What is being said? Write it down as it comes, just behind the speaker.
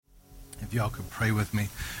If y'all could pray with me.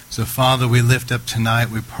 So, Father, we lift up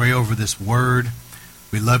tonight. We pray over this word.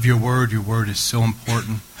 We love your word. Your word is so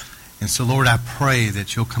important. And so, Lord, I pray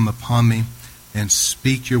that you'll come upon me and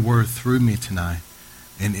speak your word through me tonight.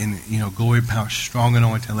 And glory, power, strong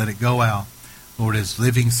anointing. Let it go out, Lord, as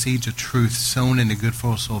living seeds of truth sown in the good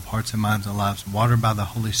soil of hearts and minds and lives, watered by the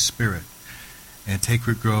Holy Spirit, and take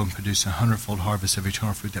root, grow, and produce 100-fold harvest of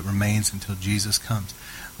eternal fruit that remains until Jesus comes.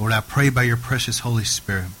 Lord, I pray by your precious Holy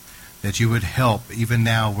Spirit that you would help, even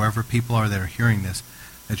now, wherever people are that are hearing this,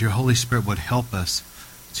 that your Holy Spirit would help us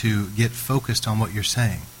to get focused on what you're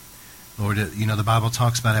saying. Lord, the Bible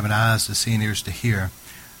talks about having eyes to see and ears to hear.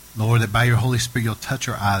 Lord, that by your Holy Spirit you'll touch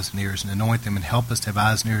our eyes and ears and anoint them and help us to have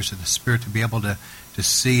eyes and ears of the Spirit to be able to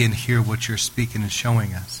see and hear what you're speaking and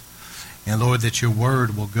showing us. And Lord, that your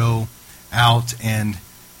word will go out and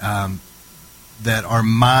that our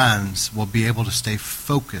minds will be able to stay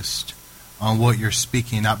focused on what you're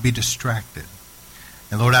speaking, not be distracted.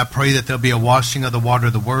 And Lord, I pray that there'll be a washing of the water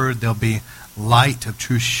of the word. There'll be light of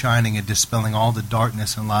truth shining and dispelling all the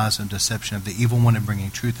darkness and lies and deception of the evil one and bringing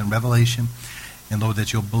truth and revelation. And Lord,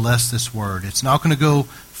 that you'll bless this word. It's not going to go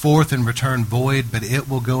forth and return void, but it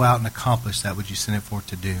will go out and accomplish that which you sent it forth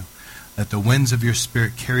to do. Let the winds of your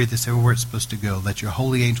Spirit carry this everywhere it's supposed to go. Let your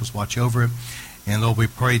holy angels watch over it. And Lord, we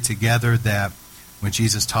pray together that when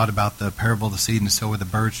Jesus taught about the parable of the seed and the sower, the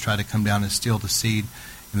birds try to come down and steal the seed,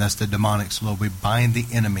 and that's the demonics. Lord, we bind the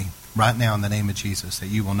enemy right now in the name of Jesus, that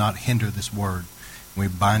you will not hinder this word. We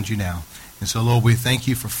bind you now. And so, Lord, we thank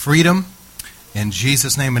you for freedom in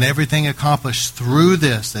Jesus' name and everything accomplished through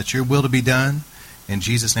this, that your will to be done. In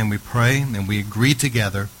Jesus' name we pray, and we agree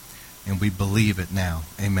together, and we believe it now.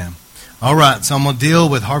 Amen. All right, so I'm going to deal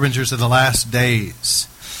with harbingers of the last days.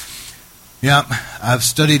 Yeah, I've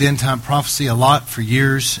studied end-time prophecy a lot for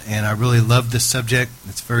years, and I really love this subject.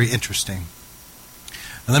 It's very interesting.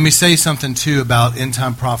 And let me say something, too, about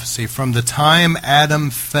end-time prophecy. From the time Adam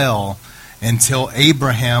fell until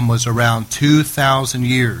Abraham was around 2,000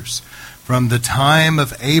 years. From the time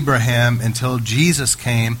of Abraham until Jesus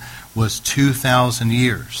came was 2,000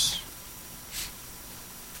 years.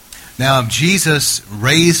 Now, if Jesus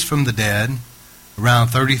raised from the dead around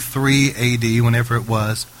 33 A.D., whenever it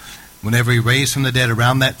was, whenever he raised from the dead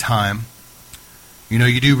around that time,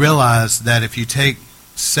 you do realize that if you take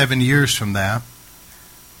 7 years from that,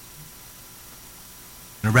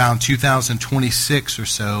 around 2026 or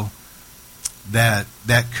so, that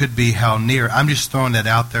could be how near. I'm just throwing that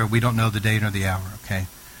out there. We don't know the day nor the hour, okay?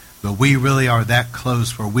 But we really are that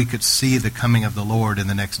close where we could see the coming of the Lord in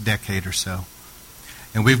the next decade or so.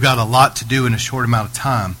 And we've got a lot to do in a short amount of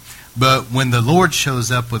time. But when the Lord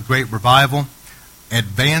shows up with great revival,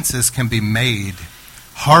 advances can be made,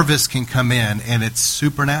 harvest can come in, and it's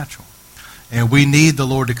supernatural. And we need the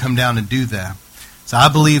Lord to come down and do that. So I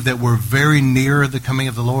believe that we're very near the coming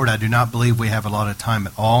of the Lord. I do not believe we have a lot of time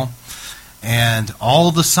at all. And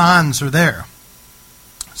all the signs are there.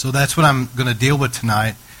 So that's what I'm going to deal with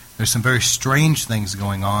tonight. There's some very strange things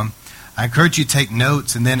going on. I encourage you to take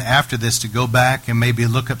notes, and then after this to go back and maybe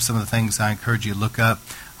look up some of the things I encourage you to look up.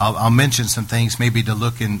 I'll mention some things maybe to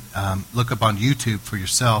look up on YouTube for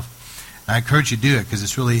yourself. And I encourage you to do it because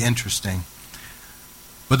it's really interesting.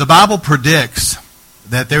 But the Bible predicts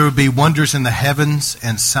that there would be wonders in the heavens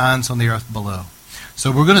and signs on the earth below.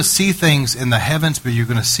 So we're going to see things in the heavens, but you're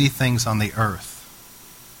going to see things on the earth.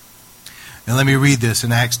 And let me read this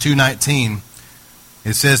in Acts 2:19.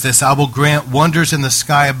 It says this, I will grant wonders in the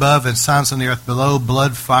sky above and signs on the earth below,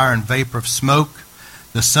 blood, fire, and vapor of smoke.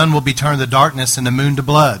 The sun will be turned to darkness and the moon to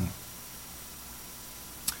blood.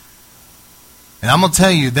 And I'm going to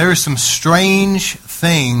tell you, there are some strange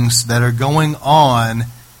things that are going on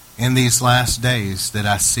in these last days that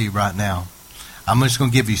I see right now. I'm just going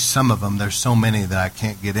to give you some of them. There's so many that I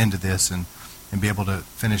can't get into this and be able to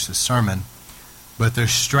finish the sermon. But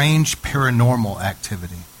there's strange paranormal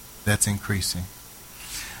activity that's increasing.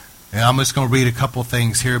 And I'm just going to read a couple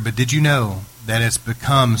things here. But did you know that it's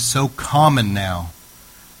become so common now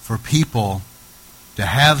for people to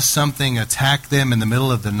have something attack them in the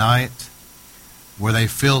middle of the night where they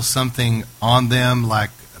feel something on them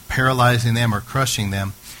like paralyzing them or crushing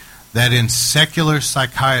them, that in secular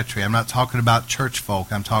psychiatry, I'm not talking about church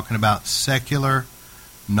folk, I'm talking about secular,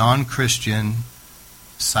 non-Christian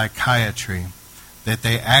psychiatry, that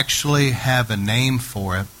they actually have a name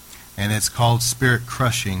for it, and it's called spirit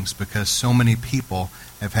crushings because so many people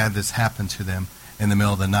have had this happen to them in the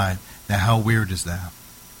middle of the night. Now, how weird is that?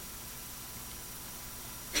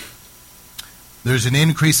 There's an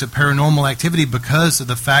increase of paranormal activity because of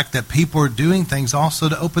the fact that people are doing things also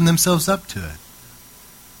to open themselves up to it.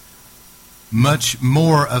 much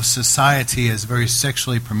more of society is very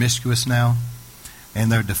sexually promiscuous now,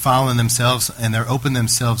 and they're defiling themselves, and they're opening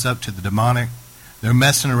themselves up to the demonic. They're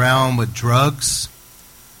messing around with drugs.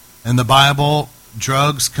 In the Bible,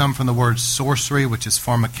 drugs come from the word sorcery, which is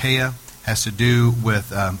pharmakeia, has to do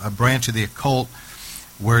with a branch of the occult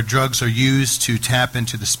where drugs are used to tap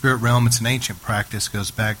into the spirit realm. It's an ancient practice,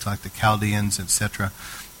 goes back to like the Chaldeans, etc.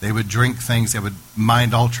 They would drink things that would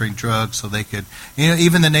mind-altering drugs so they could,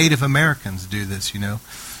 even the Native Americans do this,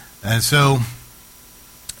 And so,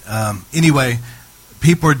 anyway,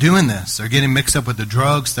 people are doing this. They're getting mixed up with the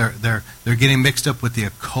drugs. They're getting mixed up with the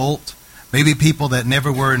occult. Maybe people that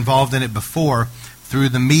never were involved in it before, through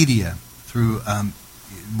the media, through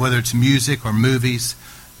whether it's music or movies,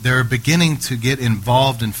 they're beginning to get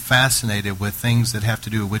involved and fascinated with things that have to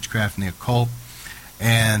do with witchcraft and the occult,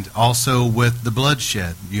 and also with the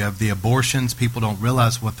bloodshed. You have the abortions. People don't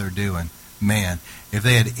realize what they're doing. Man, if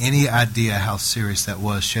they had any idea how serious that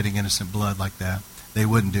was, shedding innocent blood like that, they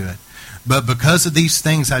wouldn't do it. But because of these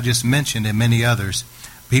things I just mentioned and many others,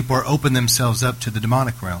 people are opening themselves up to the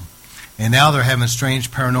demonic realm. And now they're having strange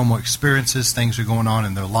paranormal experiences. Things are going on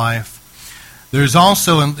in their life. There's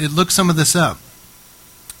also, and look some of this up,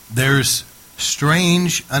 there's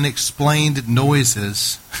strange, unexplained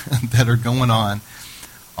noises that are going on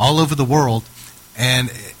all over the world, and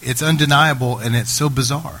it's undeniable, and it's so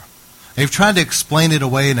bizarre. They've tried to explain it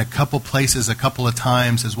away in a couple places a couple of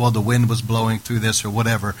times, as well the wind was blowing through this or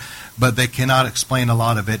whatever, but they cannot explain a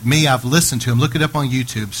lot of it. Me, I've listened to them. Look it up on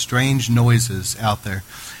YouTube, strange noises out there.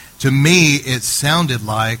 To me, it sounded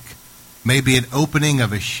like maybe an opening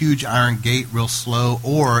of a huge iron gate real slow,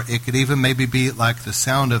 or it could even maybe be like the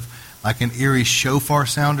sound of like an eerie shofar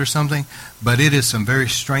sound or something, but it is some very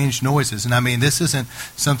strange noises. And I mean, this isn't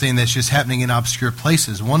something that's just happening in obscure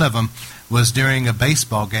places. One of them was during a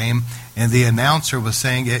baseball game, and the announcer was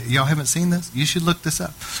saying, y'all haven't seen this? You should look this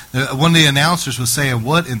up. One of the announcers was saying,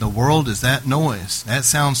 what in the world is that noise? That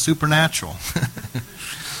sounds supernatural.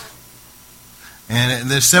 And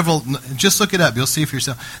there's several, just look it up, you'll see for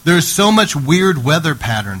yourself. There's so much weird weather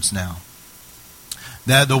patterns now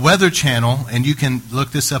that the Weather Channel, and you can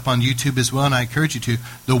look this up on YouTube as well, and I encourage you to,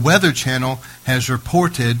 the Weather Channel has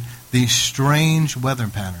reported these strange weather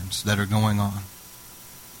patterns that are going on.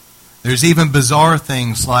 There's even bizarre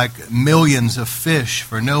things like millions of fish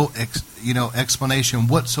for no explanation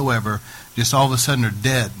whatsoever, just all of a sudden are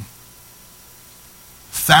dead.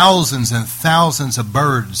 Thousands and thousands of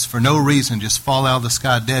birds for no reason just fall out of the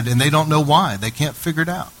sky dead, and they don't know why. They can't figure it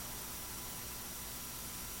out.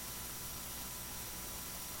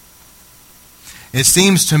 It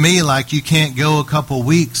seems to me like you can't go a couple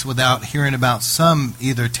weeks without hearing about some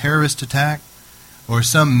either terrorist attack or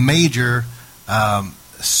some major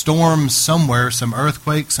storm somewhere, some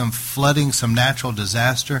earthquake, some flooding, some natural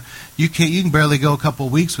disaster. You can barely go a couple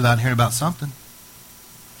weeks without hearing about something.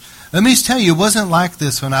 Let me just tell you, it wasn't like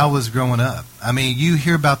this when I was growing up. I mean, you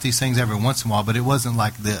hear about these things every once in a while, but it wasn't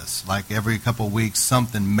like this. Like every couple of weeks,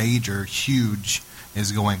 something major, huge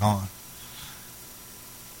is going on.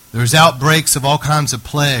 There's outbreaks of all kinds of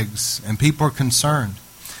plagues, and people are concerned.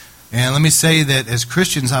 And let me say that as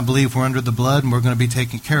Christians, I believe we're under the blood and we're going to be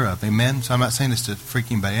taken care of. Amen? So I'm not saying this to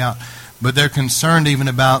freak anybody out. But they're concerned even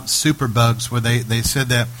about superbugs, where they said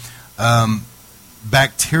that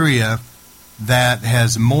bacteria that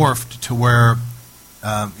has morphed to where,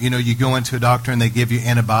 you go into a doctor and they give you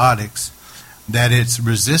antibiotics, that it's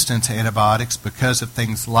resistant to antibiotics because of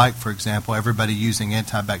things like, for example, everybody using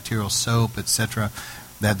antibacterial soap, etc.,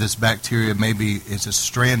 that this bacteria maybe is a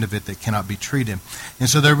strand of it that cannot be treated. And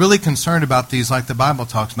so they're really concerned about these, like the Bible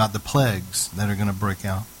talks about, the plagues that are going to break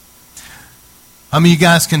out. How many of you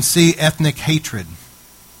guys can see ethnic hatred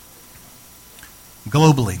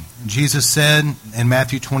globally? Jesus said in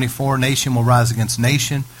Matthew 24, nation will rise against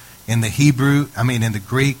nation. In the in the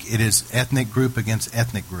Greek, it is ethnic group against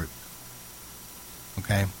ethnic group.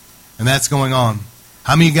 Okay? And that's going on.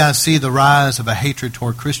 How many of you guys see the rise of a hatred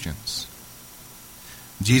toward Christians?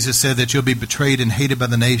 Jesus said that you'll be betrayed and hated by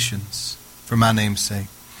the nations for my name's sake.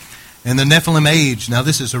 In the Nephilim age, now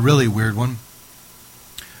this is a really weird one.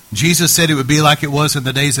 Jesus said it would be like it was in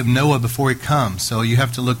the days of Noah before he comes. So you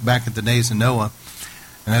have to look back at the days of Noah.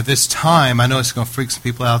 And at this time, I know it's going to freak some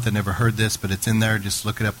people out that never heard this, but it's in there. Just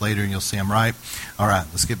look it up later and you'll see I'm right. All right,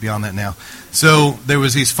 let's get beyond that now. So there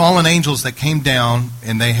was these fallen angels that came down,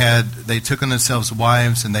 and they took on themselves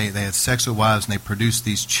wives, and they had sex with wives, and they produced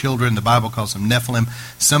these children. The Bible calls them Nephilim.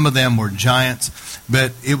 Some of them were giants,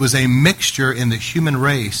 but it was a mixture in the human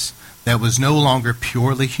race that was no longer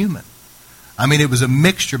purely human. I mean, it was a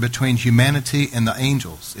mixture between humanity and the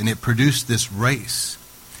angels, and it produced this race.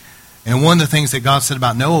 And one of the things that God said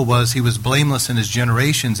about Noah was he was blameless in his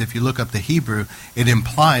generations. If you look up the Hebrew, it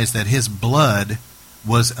implies that his blood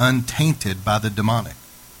was untainted by the demonic.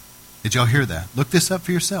 Did y'all hear that? Look this up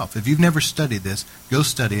for yourself. If you've never studied this, go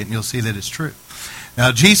study it and you'll see that it's true.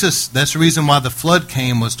 Now Jesus, that's the reason why the flood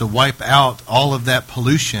came, was to wipe out all of that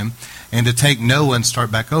pollution and to take Noah and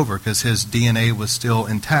start back over because his DNA was still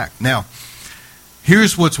intact. Now,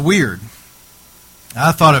 here's what's weird.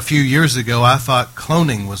 I thought a few years ago, I thought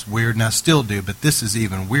cloning was weird, and I still do, but this is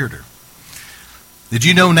even weirder. Did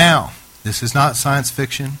you know now, this is not science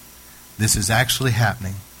fiction, this is actually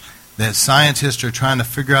happening, that scientists are trying to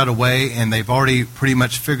figure out a way, and they've already pretty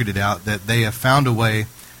much figured it out, that they have found a way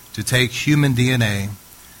to take human DNA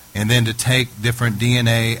and then to take different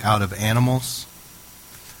DNA out of animals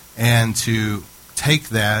and to take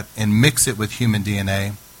that and mix it with human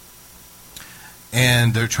DNA,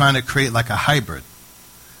 and they're trying to create like a hybrid.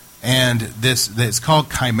 And it's called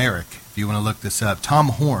chimeric, if you want to look this up. Tom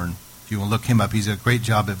Horn, if you want to look him up, he's a great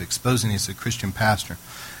job of exposing. He's a Christian pastor.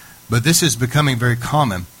 But this is becoming very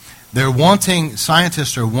common.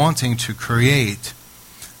 Scientists are wanting to create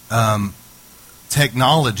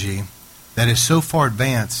technology that is so far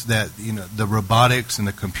advanced that, the robotics and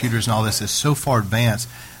the computers and all this is so far advanced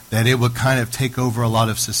that it would kind of take over a lot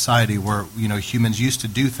of society where, humans used to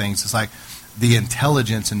do things. It's like the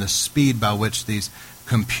intelligence and the speed by which these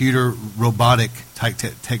computer robotic type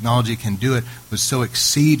technology can do it would so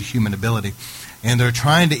exceed human ability. And they're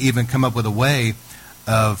trying to even come up with a way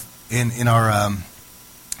of, in our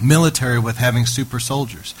military, with having super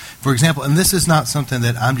soldiers. For example, and this is not something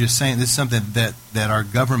that I'm just saying, this is something that our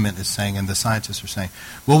government is saying and the scientists are saying.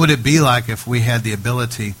 What would it be like if we had the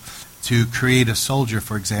ability to create a soldier,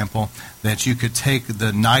 for example, that you could take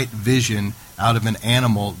the night vision out of an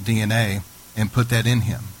animal DNA and put that in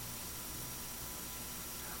him?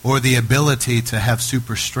 Or the ability to have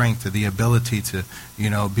super strength, or the ability to,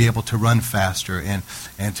 be able to run faster and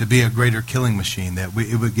to be a greater killing machine, that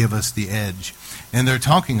it would give us the edge. And they're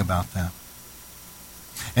talking about that.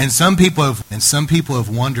 And some people have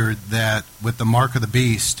wondered that with the mark of the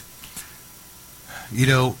beast,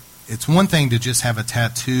 it's one thing to just have a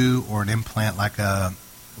tattoo or an implant like a,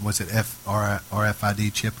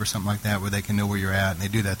 RFID chip or something like that, where they can know where you're at, and they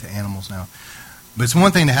do that to animals now. But it's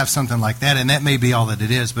one thing to have something like that, and that may be all that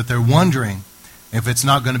it is, but they're wondering if it's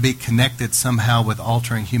not going to be connected somehow with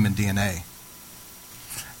altering human DNA.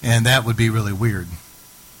 And that would be really weird.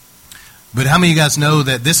 But how many of you guys know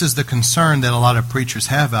that this is the concern that a lot of preachers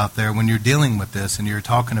have out there when you're dealing with this and you're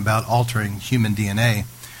talking about altering human DNA?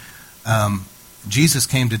 Jesus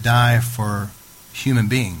came to die for human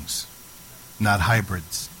beings, not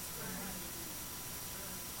hybrids.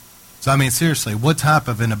 So, seriously, what type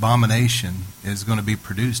of an abomination is going to be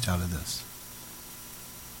produced out of this?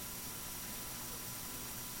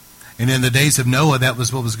 And in the days of Noah, that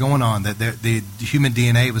was what was going on, that the human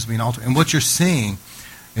DNA was being altered. And what you're seeing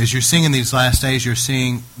is in these last days, you're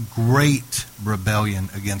seeing great rebellion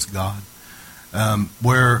against God,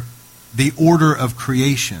 where the order of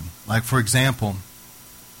creation, like, for example,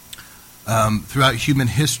 throughout human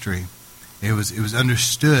history, it was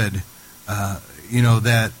understood,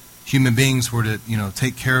 that human beings were to,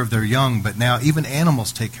 take care of their young, but now even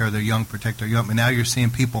animals take care of their young, protect their young. But now you're seeing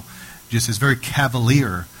people just as very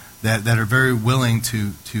cavalier that are very willing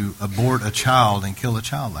to abort a child and kill a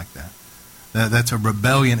child like that. That's a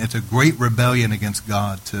rebellion. It's a great rebellion against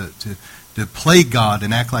God to play God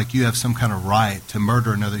and act like you have some kind of right to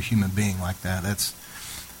murder another human being like that.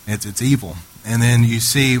 It's evil. And then you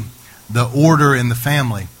see the order in the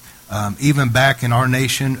family, even back in our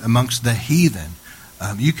nation amongst the heathen.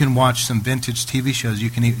 You can watch some vintage TV shows. You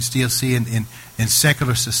can still see in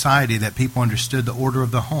secular society that people understood the order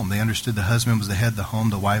of the home. They understood the husband was the head of the home,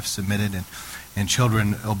 the wife submitted, and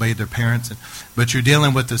children obeyed their parents. But you're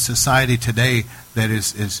dealing with a society today that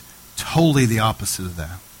is totally the opposite of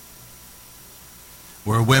that,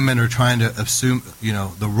 where women are trying to assume,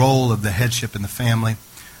 the role of the headship in the family.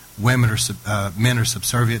 Men are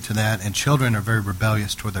subservient to that, and children are very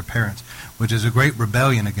rebellious toward their parents, which is a great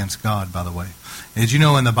rebellion against God, by the way. As you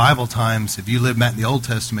know, in the Bible times, if you lived back in the Old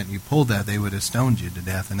Testament and you pulled that, they would have stoned you to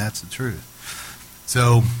death, and that's the truth.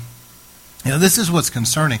 So, this is what's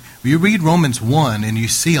concerning. You read Romans 1, and you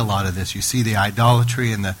see a lot of this. You see the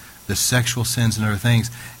idolatry and the sexual sins and other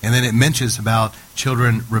things, and then it mentions about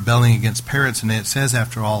children rebelling against parents, and it says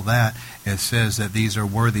after all that, it says that these are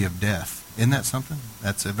worthy of death. Isn't that something?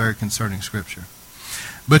 That's a very concerning scripture.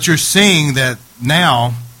 But you're seeing that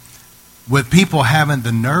now, with people having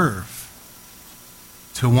the nerve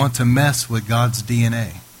to want to mess with God's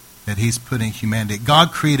DNA that He's put in humanity.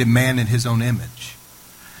 God created man in His own image.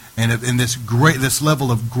 and in this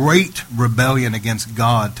level of great rebellion against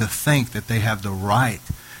God, to think that they have the right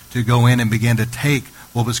to go in and begin to take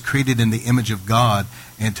what was created in the image of God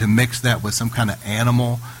and to mix that with some kind of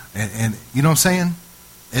animal. And you know what I'm saying?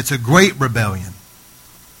 It's a great rebellion.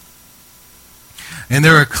 And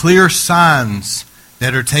there are clear signs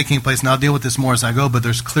that are taking place. And I'll deal with this more as I go, but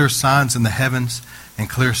there's clear signs in the heavens and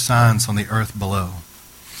clear signs on the earth below.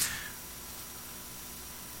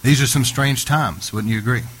 These are some strange times, wouldn't you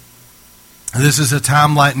agree? This is a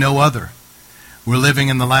time like no other. We're living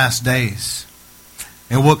in the last days.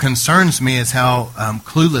 And what concerns me is how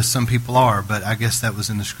clueless some people are, but I guess that was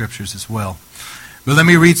in the scriptures as well. But let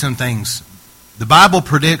me read some things. The Bible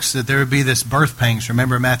predicts that there would be this birth pangs.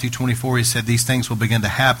 Remember in Matthew 24, he said these things will begin to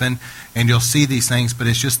happen, and you'll see these things, but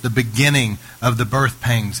it's just the beginning of the birth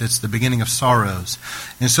pangs. It's the beginning of sorrows.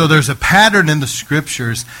 And so there's a pattern in the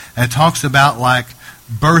scriptures that talks about like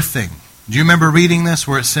birthing. Do you remember reading this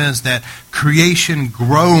where it says that creation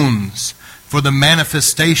groans for the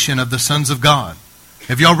manifestation of the sons of God?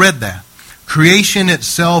 Have y'all read that? Creation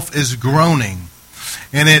itself is groaning.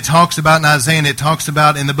 And it talks about in Isaiah, and it talks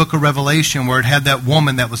about in the book of Revelation where it had that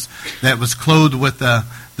woman that was clothed with the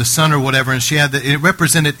sun or whatever, and it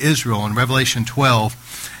represented Israel in Revelation 12.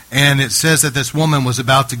 And it says that this woman was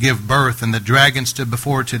about to give birth, and the dragon stood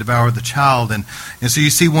before her to devour the child. And so you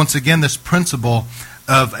see once again this principle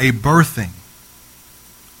of a birthing.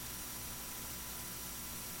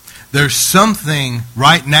 There's something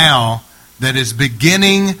right now that is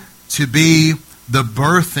beginning to be the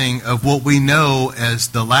birthing of what we know as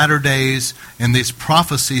the latter days and these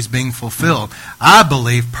prophecies being fulfilled. I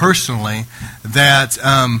believe personally that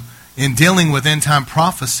in dealing with end time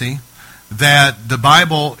prophecy, that the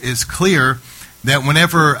Bible is clear that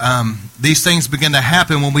whenever these things begin to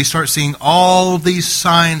happen, when we start seeing all these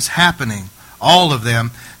signs happening, all of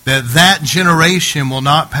them, that generation will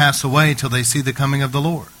not pass away until they see the coming of the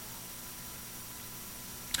Lord.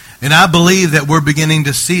 And I believe that we're beginning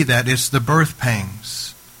to see that. It's the birth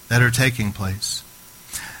pangs that are taking place.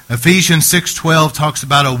 Ephesians 6:12 talks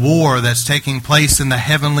about a war that's taking place in the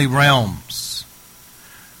heavenly realms.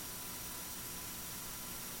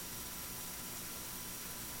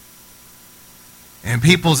 And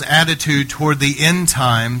people's attitude toward the end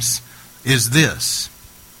times is this.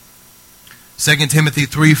 2 Timothy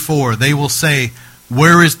 3:4, they will say,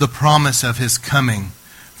 "Where is the promise of his coming?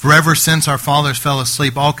 For ever since our fathers fell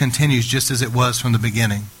asleep, all continues just as it was from the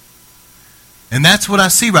beginning." And that's what I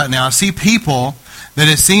see right now. I see people that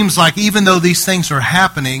it seems like even though these things are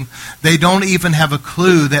happening, they don't even have a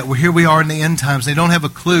clue that here we are in the end times. They don't have a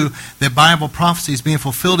clue that Bible prophecy is being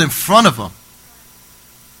fulfilled in front of them.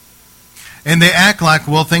 And they act like,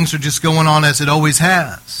 well, things are just going on as it always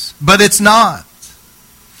has. But it's not.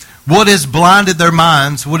 What has blinded their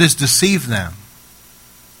minds? What has deceived them?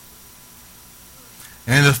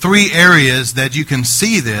 And the three areas that you can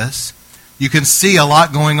see this, you can see a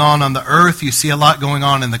lot going on the earth, you see a lot going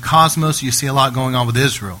on in the cosmos, you see a lot going on with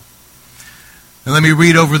Israel. Now let me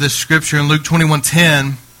read over this scripture in Luke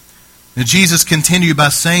 21:10. And Jesus continued by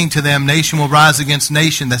saying to them, "Nation will rise against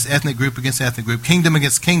nation," that's ethnic group against ethnic group, "kingdom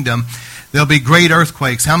against kingdom. There'll be great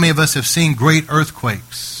earthquakes." How many of us have seen great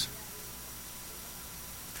earthquakes?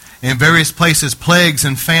 In various places, plagues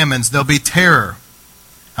and famines. There'll be terror.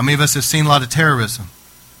 How many of us have seen a lot of terrorism?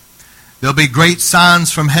 There'll be great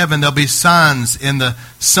signs from heaven. There'll be signs in the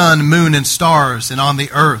sun, moon, and stars, and on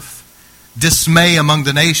the earth. Dismay among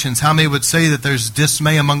the nations. How many would say that there's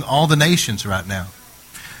dismay among all the nations right now?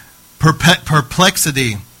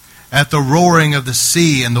 Perplexity at the roaring of the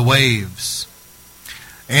sea and the waves.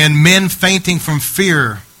 And men fainting from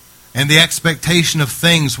fear and the expectation of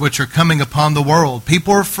things which are coming upon the world.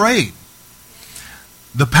 People are afraid.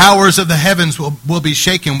 The powers of the heavens will be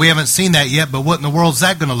shaken. We haven't seen that yet, but what in the world is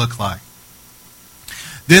that going to look like?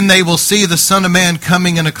 Then they will see the Son of Man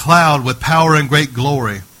coming in a cloud with power and great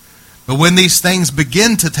glory. But when these things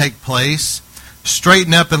begin to take place,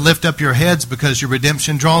 straighten up and lift up your heads, because your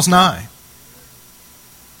redemption draws nigh.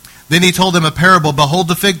 Then he told them a parable. Behold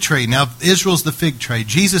the fig tree. Now Israel's the fig tree.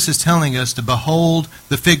 Jesus is telling us to behold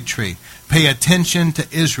the fig tree. Pay attention to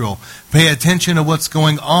Israel. Pay attention to what's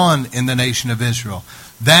going on in the nation of Israel.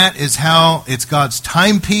 That is how it's God's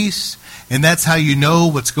timepiece, and that's how you know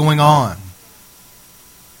what's going on.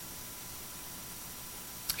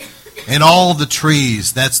 And all the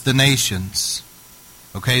trees, that's the nations.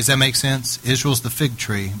 Okay, does that make sense? Israel's the fig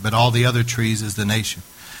tree, but all the other trees is the nation.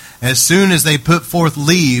 As soon as they put forth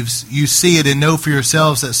leaves, you see it and know for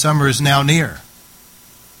yourselves that summer is now near.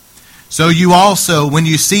 So you also, when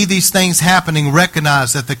you see these things happening,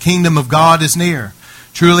 recognize that the kingdom of God is near.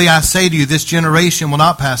 Truly I say to you, this generation will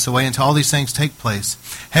not pass away until all these things take place.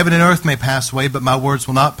 Heaven and earth may pass away, but my words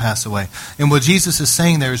will not pass away. And what Jesus is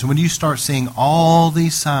saying there is when you start seeing all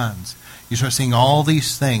these signs, you start seeing all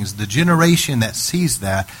these things, the generation that sees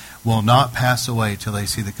that will not pass away till they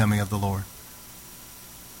see the coming of the Lord.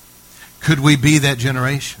 Could we be that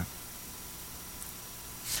generation?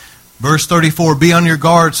 Verse 34, be on your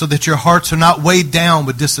guard so that your hearts are not weighed down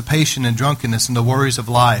with dissipation and drunkenness and the worries of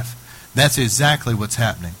life. That's exactly what's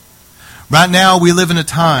happening. Right now, we live in a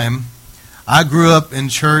time, I grew up in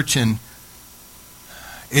church, and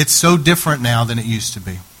it's so different now than it used to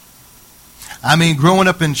be. I mean, growing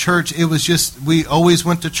up in church, it was just, we always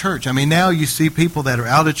went to church. I mean, now you see people that are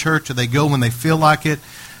out of church, or they go when they feel like it,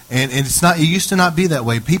 and it's not. It used to not be that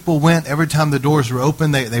way. People went every time the doors were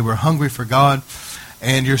open. They were hungry for God,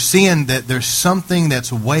 and you're seeing that there's something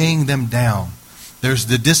that's weighing them down. There's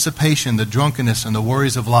the dissipation, the drunkenness, and the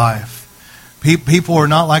worries of life. People are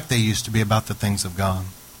not like they used to be about the things of God.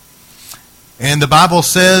 And the Bible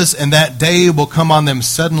says, and that day will come on them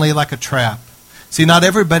suddenly like a trap. See, not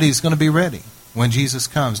everybody's going to be ready when Jesus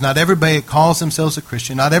comes. Not everybody calls themselves a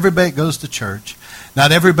Christian. Not everybody goes to church.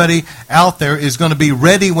 Not everybody out there is going to be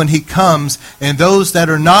ready when He comes. And those that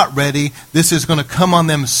are not ready, this is going to come on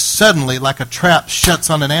them suddenly like a trap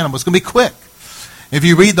shuts on an animal. It's going to be quick. If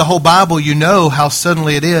you read the whole Bible, you know how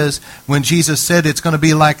suddenly it is when Jesus said it's going to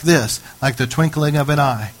be like this, like the twinkling of an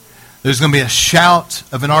eye. There's going to be a shout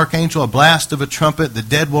of an archangel, a blast of a trumpet, the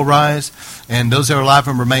dead will rise, and those that are alive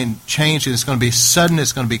and remain changed. And it's going to be sudden,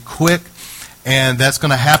 it's going to be quick, and that's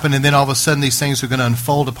going to happen, and then all of a sudden these things are going to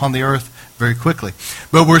unfold upon the earth very quickly.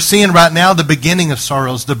 But we're seeing right now the beginning of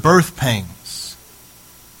sorrows, the birth pangs.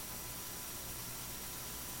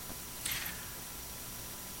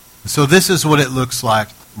 So this is what it looks like.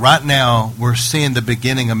 Right now, we're seeing the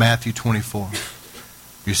beginning of Matthew 24.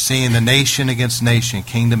 You're seeing the nation against nation,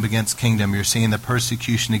 kingdom against kingdom. You're seeing the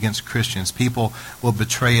persecution against Christians. People will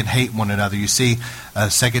betray and hate one another. You see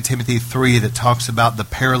 2 Timothy 3 that talks about the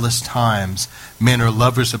perilous times. Men are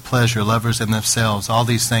lovers of pleasure, lovers of themselves, all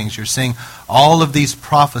these things. You're seeing all of these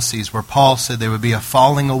prophecies where Paul said there would be a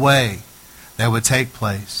falling away that would take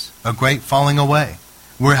place, a great falling away.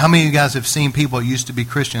 How many of you guys have seen people that used to be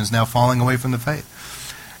Christians now falling away from the faith?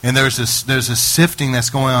 And there's a sifting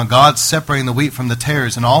that's going on. God's separating the wheat from the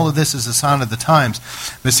tares, and all of this is a sign of the times.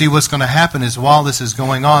 But see, what's going to happen is while this is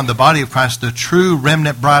going on, the body of Christ, the true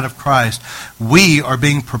remnant bride of Christ, we are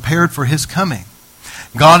being prepared for His coming.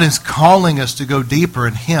 God is calling us to go deeper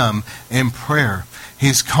in Him in prayer.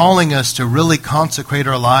 He's calling us to really consecrate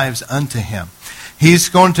our lives unto Him. He's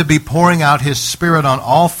going to be pouring out His Spirit on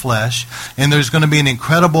all flesh, and there's going to be an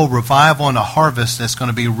incredible revival and a harvest that's going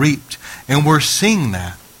to be reaped. And we're seeing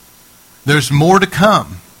that. There's more to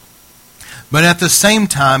come. But at the same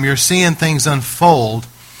time, you're seeing things unfold.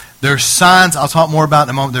 There's signs, I'll talk more about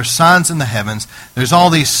in a moment. There's signs in the heavens. There's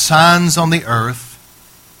all these signs on the earth.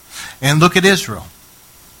 And look at Israel.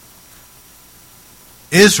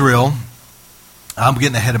 Israel, I'm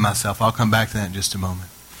getting ahead of myself. I'll come back to that in just a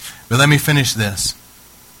moment. But let me finish this.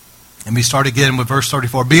 And we start again with verse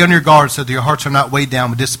 34. Be on your guard so that your hearts are not weighed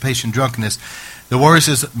down with dissipation, drunkenness, the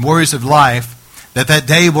worries of life, that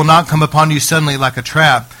day will not come upon you suddenly like a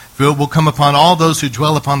trap, for it will come upon all those who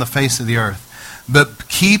dwell upon the face of the earth. But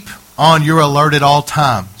keep on your alert at all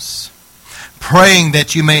times, praying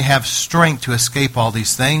that you may have strength to escape all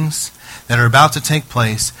these things that are about to take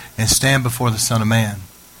place and stand before the Son of Man.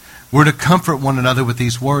 We're to comfort one another with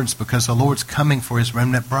these words because the Lord's coming for His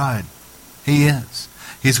remnant bride. He is.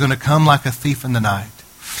 He's going to come like a thief in the night.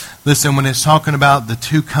 Listen, when it's talking about the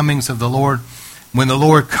two comings of the Lord, when the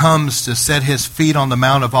Lord comes to set His feet on the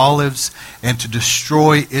Mount of Olives and to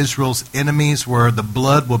destroy Israel's enemies where the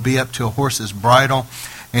blood will be up to a horse's bridle,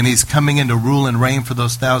 and He's coming in to rule and reign for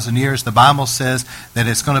those 1,000 years, the Bible says that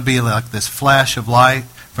it's going to be like this flash of light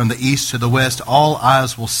from the east to the west. All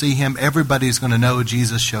eyes will see Him. Everybody's going to know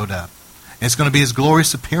Jesus showed up. It's going to be His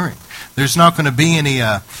glorious appearing. There's not going to be any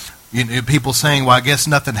people saying, well, I guess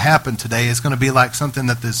nothing happened today. It's going to be like something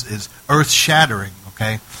that is earth-shattering,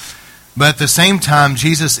 okay? But at the same time,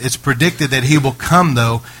 Jesus, it's predicted that He will come,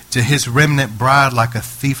 though, to His remnant bride like a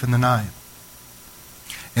thief in the night.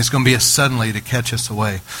 It's going to be a suddenly to catch us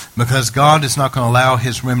away because God is not going to allow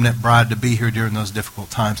His remnant bride to be here during those difficult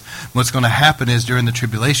times. What's going to happen is during the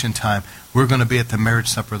tribulation time, we're going to be at the marriage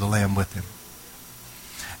supper of the Lamb with Him.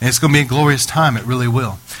 And it's going to be a glorious time. It really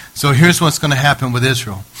will. So here's what's going to happen with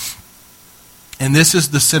Israel. And this is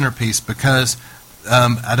the centerpiece because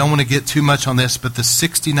I don't want to get too much on this, but the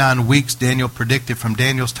 69 weeks Daniel predicted from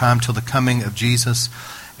Daniel's time till the coming of Jesus,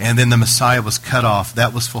 and then the Messiah was cut off,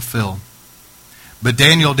 that was fulfilled. But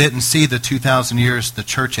Daniel didn't see the 2,000 years, the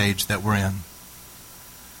church age that we're in.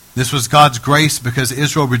 This was God's grace because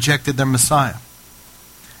Israel rejected their Messiah.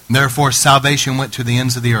 And therefore, salvation went to the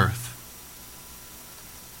ends of the earth.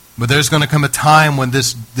 But there's going to come a time when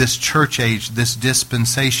this church age, this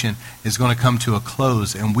dispensation, is going to come to a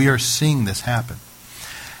close. And we are seeing this happen.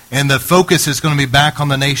 And the focus is going to be back on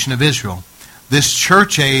the nation of Israel. This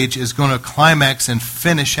church age is going to climax and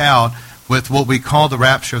finish out with what we call the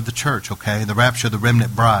rapture of the church, okay? The rapture of the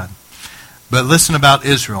remnant bride. But listen about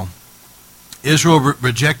Israel. Israel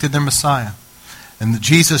rejected their Messiah. And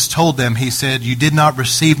Jesus told them, he said, you did not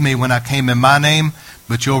receive me when I came in my name,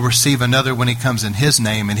 but you'll receive another when he comes in his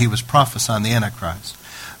name. And he was prophesying the Antichrist.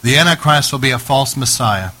 The Antichrist will be a false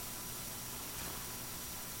Messiah.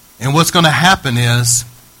 And what's going to happen is,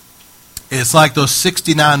 it's like those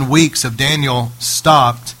 69 weeks of Daniel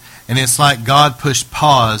stopped, and it's like God pushed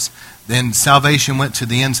pause. Then salvation went to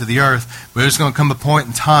the ends of the earth. But there's going to come a point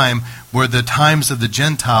in time where the times of the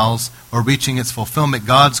Gentiles are reaching its fulfillment.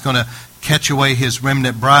 God's going to catch away his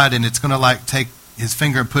remnant bride, and it's going to like take his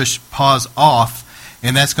finger and push pause off.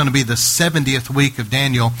 And that's going to be the 70th week of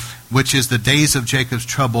Daniel, which is the days of Jacob's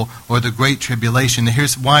trouble or the great tribulation. And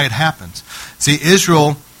here's why it happens. See,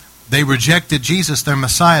 Israel, they rejected Jesus, their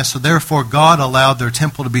Messiah, so therefore God allowed their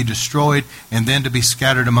temple to be destroyed and then to be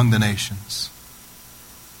scattered among the nations.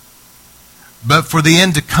 But for the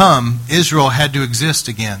end to come, Israel had to exist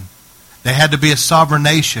again. They had to be a sovereign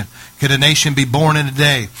nation. Could a nation be born in a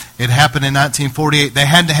day? It happened in 1948. They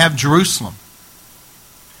had to have Jerusalem.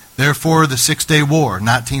 Therefore, the Six-Day War,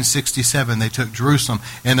 1967, they took Jerusalem,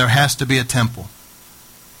 and there has to be a temple.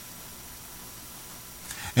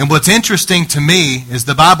 And what's interesting to me is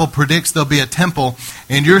the Bible predicts there'll be a temple,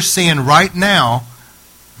 and you're seeing right now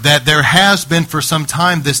that there has been for some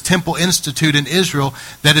time this temple institute in Israel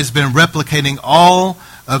that has been replicating all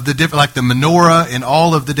of the different, like the menorah and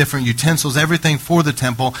all of the different utensils, everything for the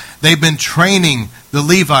temple. They've been training the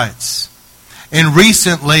Levites. And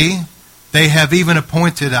recently, they have even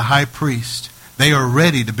appointed a high priest. They are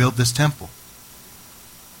ready to build this temple.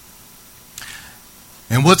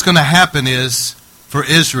 And what's going to happen is, for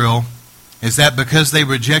Israel, is that because they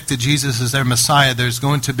rejected Jesus as their Messiah, there's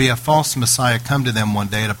going to be a false Messiah come to them one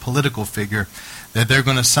day, a political figure, that they're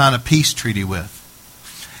going to sign a peace treaty with.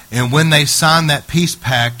 And when they sign that peace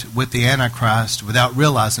pact with the Antichrist, without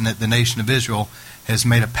realizing it, the nation of Israel has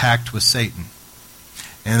made a pact with Satan.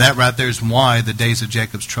 And that right there is why the days of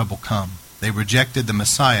Jacob's trouble come. They rejected the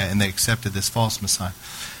Messiah and they accepted this false Messiah.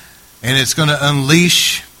 And it's going to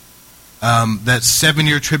unleash that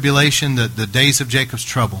 7-year tribulation, the days of Jacob's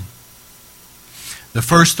trouble. The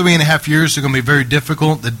first 3.5 years are going to be very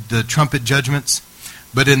difficult, the trumpet judgments.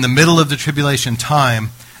 But in the middle of the tribulation time,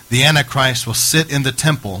 the Antichrist will sit in the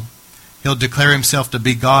temple. He'll declare himself to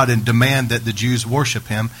be God and demand that the Jews worship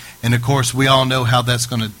him. And of course, we all know how that's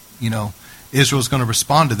going to, Israel's going to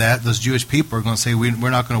respond to that. Those Jewish people are going to say, we're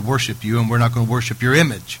not going to worship you and we're not going to worship your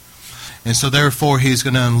image. And so therefore, he's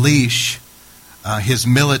going to unleash his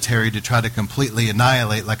military to try to completely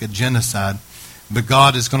annihilate, like a genocide. But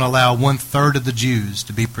God is going to allow 1/3 of the Jews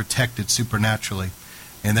to be protected supernaturally.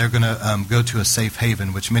 And they're going to go to a safe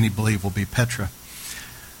haven, which many believe will be Petra.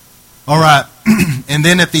 All right. And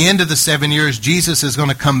then at the end of the 7 years, Jesus is going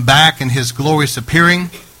to come back in his glorious appearing.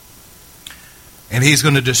 And he's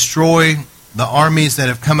going to destroy the armies that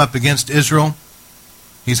have come up against Israel.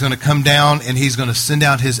 He's going to come down and he's going to send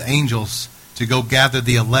out his angels to go gather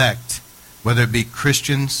the elect, whether it be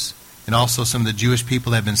Christians and also some of the Jewish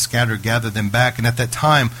people that have been scattered, gather them back. And at that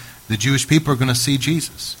time, the Jewish people are going to see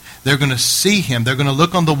Jesus. They're going to see him. They're going to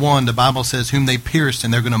look on the one, the Bible says, whom they pierced,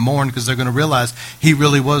 and they're going to mourn because they're going to realize he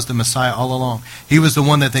really was the Messiah all along. He was the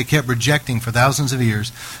one that they kept rejecting for thousands of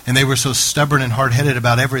years, and they were so stubborn and hard-headed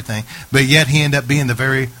about everything, but yet he ended up being the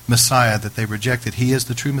very Messiah that they rejected. He is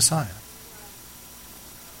the true Messiah.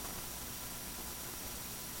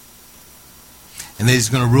 And then he's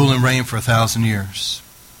going to rule and reign for 1,000 years.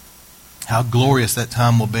 How glorious that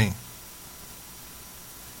time will be.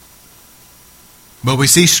 But we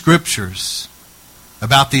see scriptures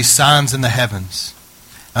about these signs in the heavens.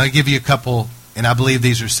 I'll give you a couple, and I believe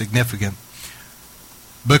these are significant.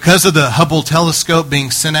 Because of the Hubble telescope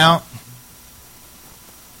being sent out,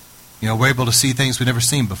 we're able to see things we've never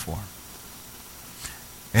seen before.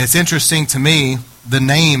 And it's interesting to me, the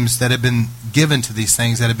names that have been given to these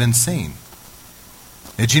things that have been seen.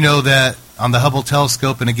 Did you know that on the Hubble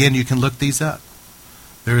telescope, and again, you can look these up,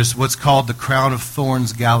 there is what's called the Crown of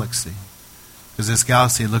Thorns galaxy. Because this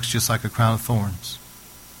galaxy looks just like a crown of thorns.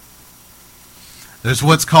 There's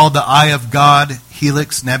what's called the Eye of God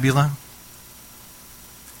Helix Nebula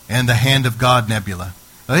and the Hand of God Nebula.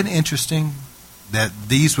 Isn't it interesting that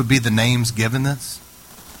these would be the names given us?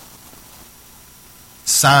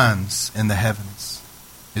 Signs in the heavens.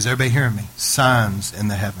 Is everybody hearing me? Signs in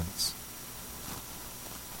the heavens.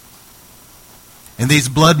 And these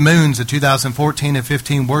blood moons of 2014 and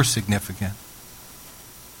 15 were significant.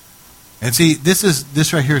 And see,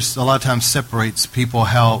 this right here a lot of times separates people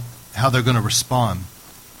how they're going to respond.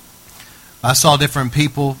 I saw different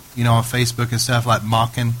people, on Facebook and stuff, like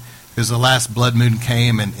mocking, because the last blood moon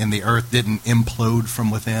came and the earth didn't implode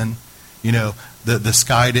from within. The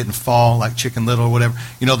sky didn't fall like Chicken Little or whatever.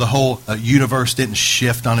 The whole universe didn't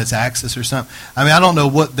shift on its axis or something. I mean, I don't know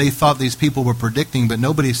what they thought these people were predicting, but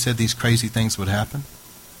nobody said these crazy things would happen.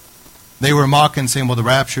 They were mocking, saying, well, the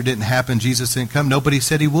rapture didn't happen, Jesus didn't come. Nobody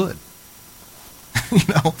said he would.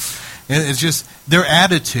 It's just their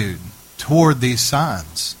attitude toward these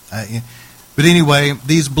signs. But anyway,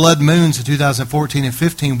 these blood moons of 2014 and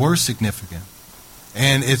 15 were significant.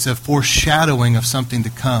 And it's a foreshadowing of something to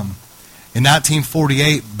come. In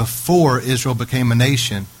 1948, before Israel became a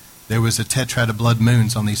nation, there was a tetrad of blood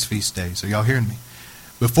moons on these feast days. Are y'all hearing me?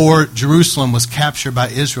 Before Jerusalem was captured by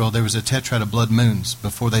Israel, there was a tetrad of blood moons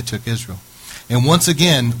before they took Israel. And once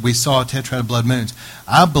again, we saw a tetrad of blood moons.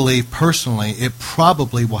 I believe personally it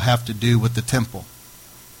probably will have to do with the temple.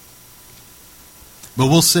 But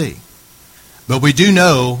we'll see. But we do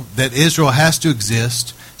know that Israel has to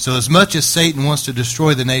exist. So as much as Satan wants to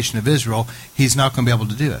destroy the nation of Israel, he's not going to be able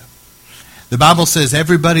to do it. The Bible says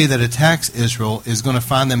everybody that attacks Israel is going to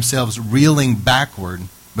find themselves reeling backward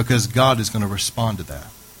because God is going to respond to that.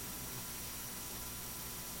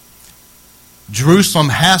 Jerusalem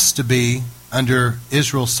has to be under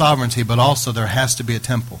Israel's sovereignty, but also there has to be a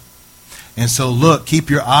temple. And so look, keep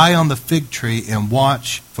your eye on the fig tree and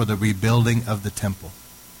watch for the rebuilding of the temple.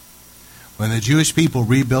 When the Jewish people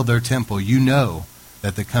rebuild their temple, you know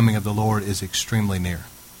that the coming of the Lord is extremely near.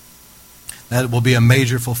 That will be a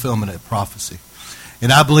major fulfillment of prophecy.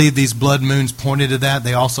 And I believe these blood moons pointed to that.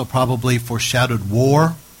 They also probably foreshadowed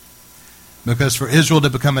war. Because for Israel to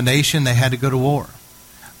become a nation, they had to go to war.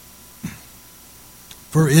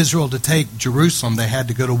 For Israel to take Jerusalem, they had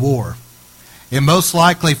to go to war. And most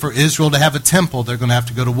likely for Israel to have a temple, they're going to have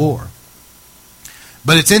to go to war.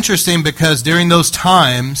 But it's interesting because during those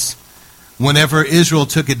times, whenever Israel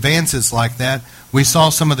took advances like that, we saw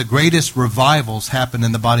some of the greatest revivals happen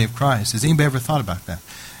in the body of Christ. Has anybody ever thought about that?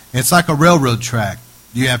 It's like a railroad track.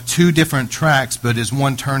 You have two different tracks, but as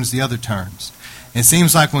one turns, the other turns. It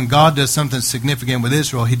seems like when God does something significant with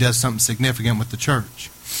Israel, he does something significant with the church.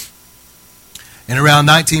 And around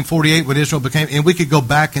 1948, when Israel became, and we could go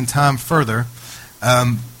back in time further,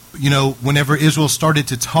 whenever Israel started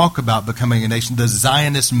to talk about becoming a nation, the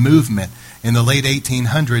Zionist movement in the late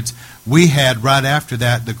 1800s, we had right after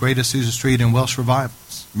that the Great Azusa Street and Welsh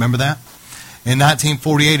revivals. Remember that? In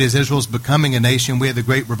 1948, as Israel's becoming a nation, we had the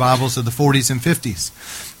great revivals of the 40s and 50s.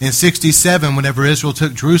 In 67, whenever Israel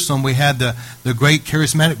took Jerusalem, we had the great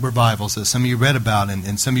charismatic revivals that some of you read about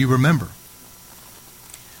and some of you remember.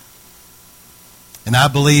 And I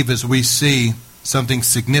believe as we see something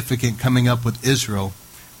significant coming up with Israel,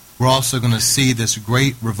 we're also going to see this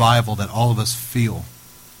great revival that all of us feel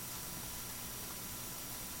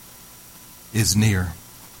is near.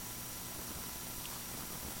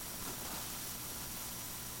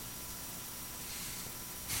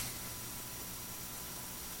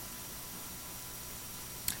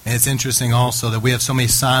 And it's interesting also that we have so many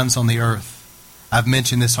signs on the earth. I've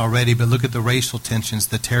mentioned this already, but look at the racial tensions,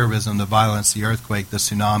 the terrorism, the violence, the earthquake, the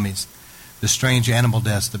tsunamis, the strange animal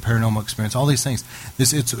deaths, the paranormal experience, all these things.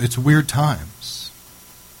 It's weird times.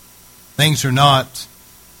 Things are not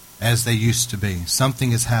as they used to be.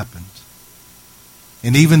 Something has happened.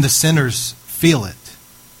 And even the sinners feel it.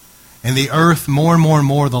 And the earth, more and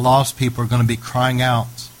more, the lost people are going to be crying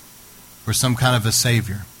out for some kind of a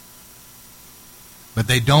Savior. But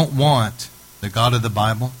they don't want the God of the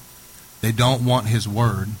Bible. They don't want His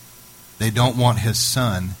Word. They don't want His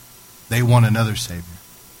Son. They want another Savior.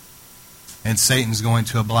 And Satan's going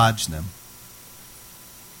to oblige them.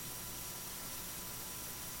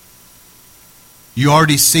 You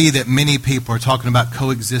already see that many people are talking about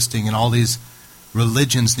coexisting and all these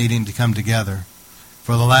religions needing to come together.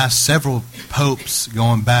 For the last several popes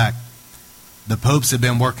going back, the popes have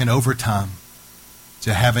been working overtime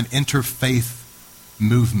to have an interfaith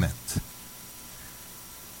movement.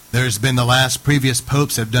 There's been the last previous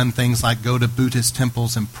popes have done things like go to Buddhist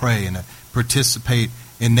temples and pray and participate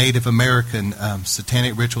in Native American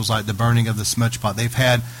satanic rituals like the burning of the smudge pot. They've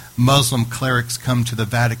had Muslim clerics come to the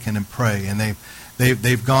Vatican and pray, and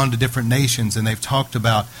they've gone to different nations and they've talked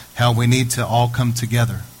about how we need to all come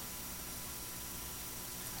together.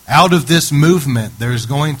 Out of this movement, there's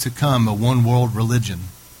going to come a one world religion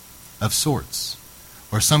of sorts,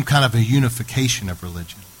 or some kind of a unification of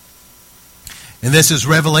religion. And this is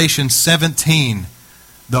Revelation 17.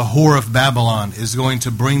 The whore of Babylon is going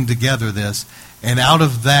to bring together this. And out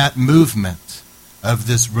of that movement of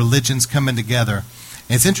this religions coming together,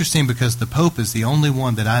 and it's interesting because the Pope is the only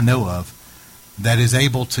one that I know of that is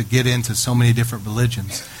able to get into so many different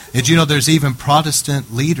religions. Did you know there's even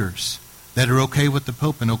Protestant leaders that are okay with the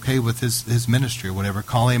Pope and okay with his ministry or whatever,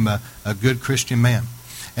 call him a good Christian man.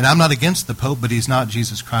 And I'm not against the Pope, but he's not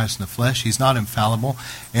Jesus Christ in the flesh. He's not infallible.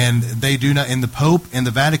 And they do not, and the Pope and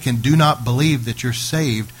the Vatican do not believe that you're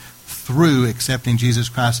saved through accepting Jesus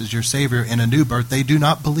Christ as your Savior in a new birth. They do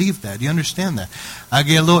not believe that. You understand that? I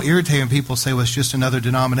get a little irritated when people say, well, it's just another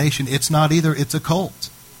denomination. It's not either. It's a cult.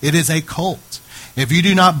 It is a cult. If you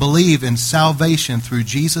do not believe in salvation through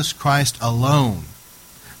Jesus Christ alone,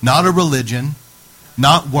 not a religion,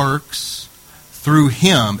 not works, through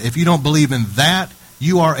Him, if you don't believe in that,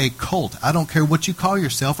 you are a cult. I don't care what you call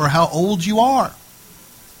yourself or how old you are.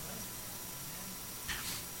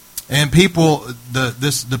 And people,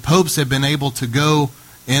 the popes have been able to go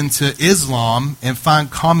into Islam and find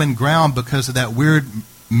common ground because of that weird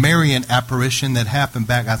Marian apparition that happened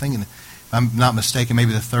back, I think, if I'm not mistaken,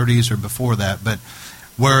 maybe the 30s or before that, but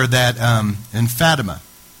where that in Fatima.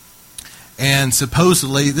 And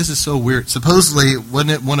supposedly, this is so weird, supposedly, wasn't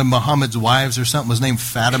it one of Muhammad's wives or something was named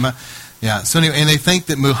Fatima? Yeah, so anyway, and they think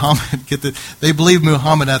that Muhammad, they believe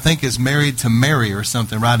Muhammad, I think, is married to Mary or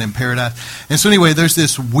something, right, in paradise. And so anyway, there's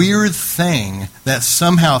this weird thing that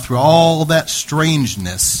somehow, through all that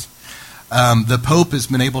strangeness, the Pope has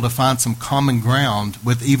been able to find some common ground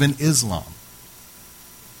with even Islam.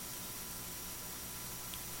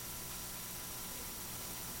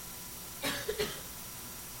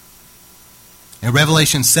 And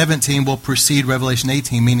Revelation 17 will precede Revelation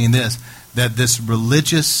 18, meaning this, that this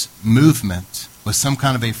religious movement was some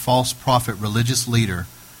kind of a false prophet religious leader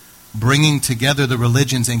bringing together the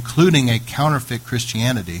religions, including a counterfeit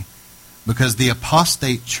Christianity, because the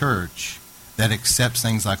apostate church that accepts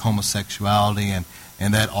things like homosexuality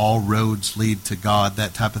and that all roads lead to God,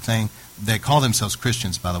 that type of thing, they call themselves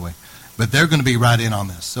Christians, by the way, but they're going to be right in on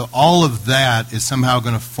this. So all of that is somehow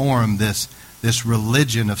going to form this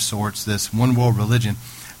religion of sorts, this one world religion.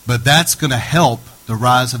 But that's going to help the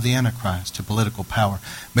rise of the Antichrist to political power.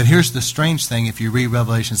 But here's the strange thing, if you read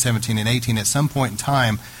Revelation 17 and 18, at some point in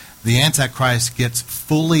time, the Antichrist gets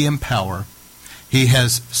fully in power. He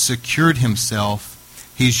has secured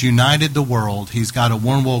himself. He's united the world. He's got a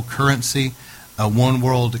one world currency, a one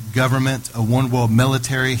world government, a one world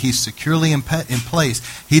military. He's securely in place.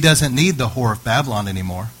 He doesn't need the whore of Babylon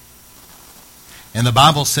anymore. And the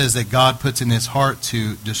Bible says that God puts in his heart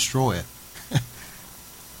to destroy it.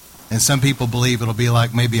 And some people believe it'll be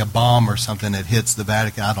like maybe a bomb or something that hits the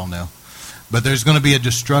Vatican. I don't know. But there's going to be a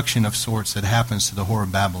destruction of sorts that happens to the whore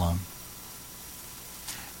of Babylon.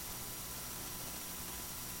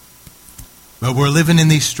 But we're living in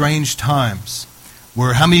these strange times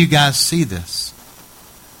where, how many of you guys see this?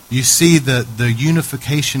 You see the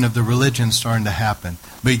unification of the religion starting to happen.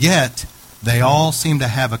 But yet, they all seem to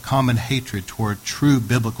have a common hatred toward true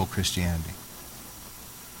biblical Christianity.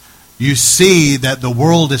 You see that the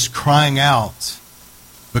world is crying out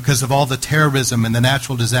because of all the terrorism and the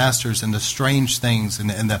natural disasters and the strange things and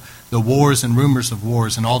the wars and rumors of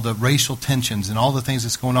wars and all the racial tensions and all the things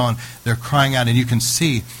that's going on. They're crying out, and you can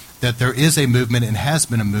see that there is a movement and has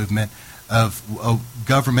been a movement of a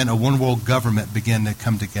government, a one-world government begin to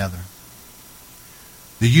come together.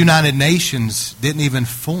 The United Nations didn't even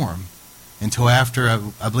form until after,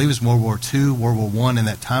 I believe it was World War II, World War I, in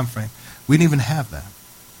that time frame. We didn't even have that.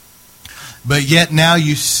 But yet now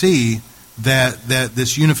you see that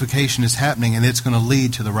this unification is happening, and it's going to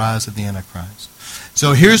lead to the rise of the Antichrist.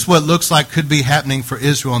 So here's what looks like could be happening for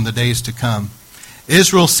Israel in the days to come.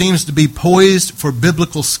 Israel seems to be poised for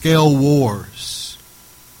biblical scale wars.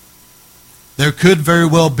 There could very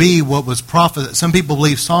well be what was prophesied. Some people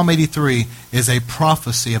believe Psalm 83 is a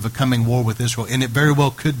prophecy of a coming war with Israel, and it very well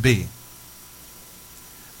could be.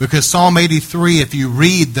 Because Psalm 83, if you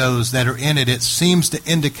read those that are in it, it seems to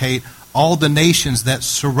indicate all the nations that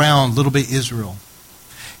surround little bit Israel.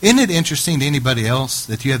 Isn't it interesting to anybody else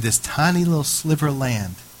that you have this tiny little sliver of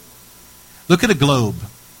land? Look at a globe.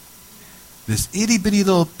 This itty-bitty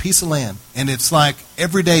little piece of land. And it's like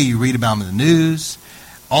every day you read about them in the news.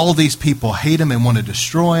 All these people hate them and want to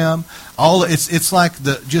destroy them. It's like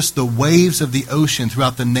just the waves of the ocean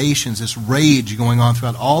throughout the nations, this rage going on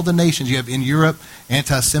throughout all the nations. You have in Europe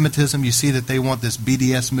anti-Semitism. You see that they want this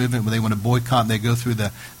BDS movement where they want to boycott, and they go through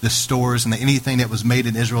the stores, and anything that was made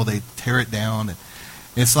in Israel, they tear it down.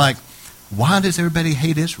 It's like, why does everybody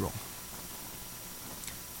hate Israel?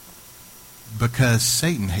 Because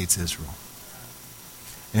Satan hates Israel.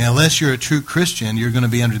 And unless you're a true Christian, you're going to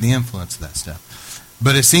be under the influence of that stuff.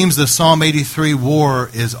 But it seems the Psalm 83 war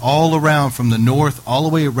is all around, from the north all the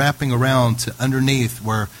way wrapping around to underneath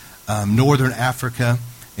where northern Africa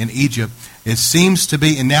and Egypt. It seems to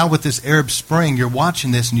be, and now with this Arab Spring, you're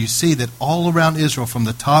watching this and you see that all around Israel, from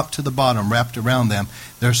the top to the bottom, wrapped around them,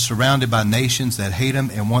 they're surrounded by nations that hate them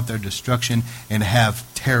and want their destruction and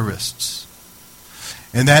have terrorists.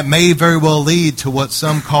 And that may very well lead to what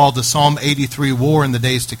some call the Psalm 83 war in the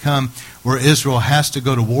days to come, where Israel has to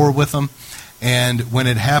go to war with them. And when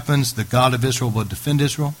it happens, the God of Israel will defend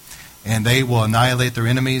Israel, and they will annihilate their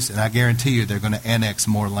enemies, and I guarantee you they're going to annex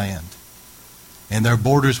more land. And their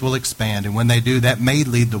borders will expand, and when they do, that may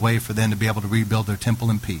lead the way for them to be able to rebuild their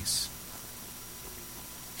temple in peace.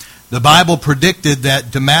 The Bible predicted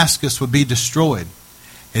that Damascus would be destroyed.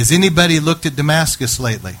 Has anybody looked at Damascus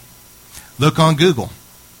lately? Look on Google.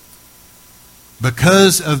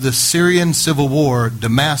 Because of the Syrian civil war,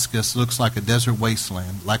 Damascus looks like a desert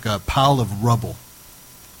wasteland, like a pile of rubble.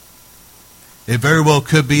 It very well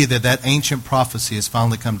could be that that ancient prophecy has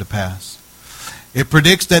finally come to pass. It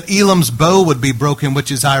predicts that Elam's bow would be broken,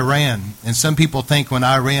 which is Iran. And some people think when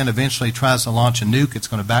Iran eventually tries to launch a nuke, it's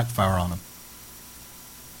going to backfire on them.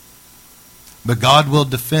 But God will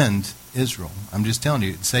defend Israel. I'm just telling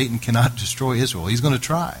you, Satan cannot destroy Israel. He's going to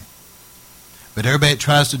try. But everybody that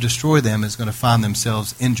tries to destroy them is going to find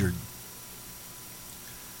themselves injured.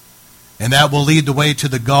 And that will lead the way to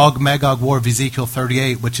the Gog-Magog war of Ezekiel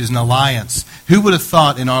 38, which is an alliance. Who would have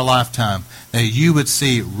thought in our lifetime that you would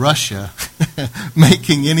see Russia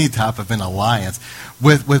making any type of an alliance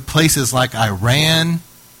with places like Iran,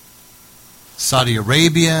 Saudi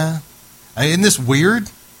Arabia? Isn't this weird?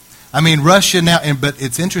 I mean, Russia now, but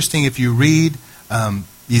it's interesting if you read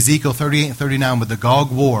Ezekiel 38 and 39 with the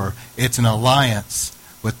Gog war, it's an alliance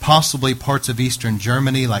with possibly parts of eastern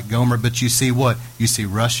Germany like Gomer, but you see what? You see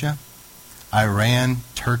Russia, Iran,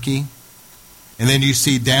 Turkey, and then you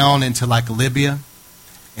see down into like Libya,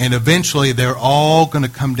 and eventually they're all going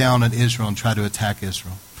to come down on Israel and try to attack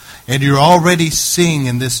Israel. And you're already seeing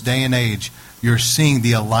in this day and age, you're seeing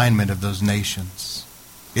the alignment of those nations.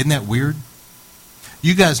 Isn't that weird?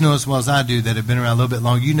 You guys know as well as I do that have been around a little bit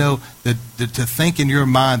long. You know that to think in your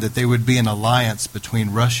mind that there would be an alliance between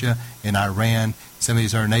Russia and Iran, some of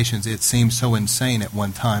these other nations, it seemed so insane at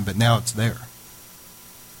one time, but now it's there.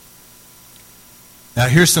 Now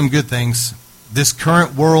here's some good things. This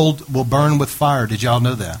current world will burn with fire. Did y'all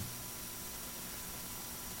know that?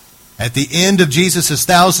 At the end of Jesus'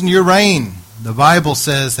 1,000-year reign, the Bible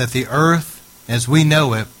says that the earth, as we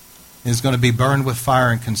know it, is going to be burned with fire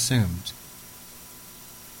and consumed,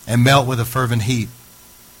 and melt with a fervent heat.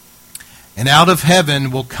 And out of heaven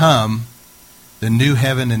will come the new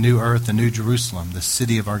heaven and new earth, the new Jerusalem, the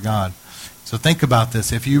city of our God. So think about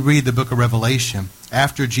this. If you read the book of Revelation,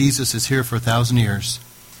 after Jesus is here for 1,000 years,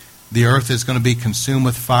 the earth is going to be consumed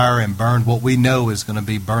with fire and burned. What we know is going to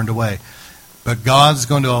be burned away. But God's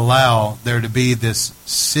going to allow there to be this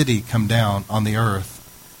city come down on the earth.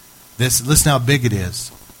 Listen how big it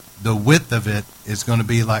is. The width of it is going to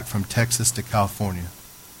be like from Texas to California.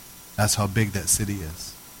 That's how big that city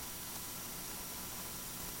is.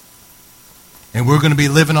 And we're going to be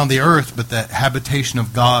living on the earth, but the habitation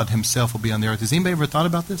of God himself will be on the earth. Has anybody ever thought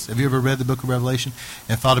about this? Have you ever read the book of Revelation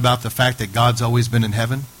and thought about the fact that God's always been in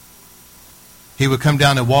heaven? He would come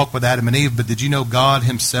down and walk with Adam and Eve, but did you know God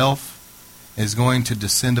himself is going to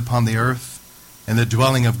descend upon the earth? And the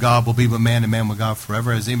dwelling of God will be with man and man with God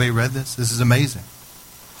forever. Has anybody read this? This is amazing.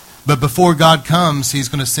 But before God comes, he's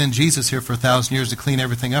going to send Jesus here for 1,000 years to clean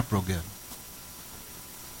everything up real good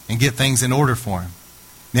and get things in order for him.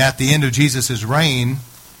 Now, at the end of Jesus' reign,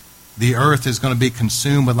 the earth is going to be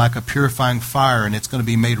consumed with like a purifying fire, and it's going to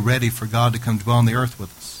be made ready for God to come dwell on the earth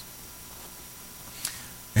with us.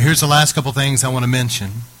 And here's the last couple things I want to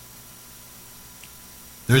mention.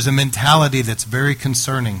 There's a mentality that's very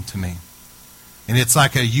concerning to me. And it's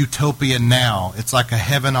like a utopia now. It's like a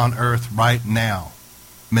heaven on earth right now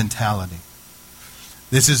mentality.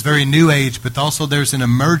 This is very new age, but also there's an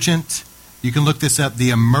emergent, you can look this up,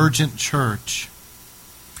 the emergent church.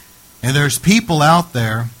 And there's people out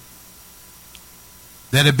there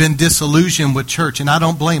that have been disillusioned with church, and I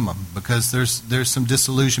don't blame them, because there's some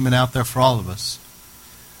disillusionment out there for all of us.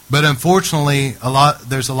 But unfortunately,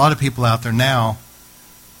 there's a lot of people out there now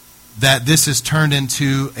that this has turned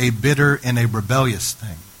into a bitter and a rebellious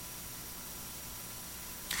thing.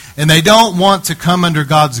 And they don't want to come under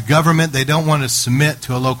God's government. They don't want to submit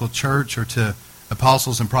to a local church or to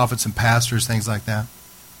apostles and prophets and pastors, things like that.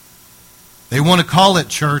 They want to call it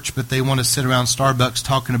church, but they want to sit around Starbucks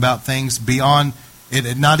talking about things beyond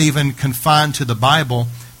it, not even confined to the Bible,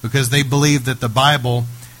 because they believe that the Bible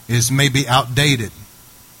is maybe outdated.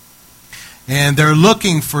 And they're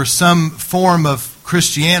looking for some form of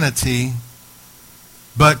Christianity,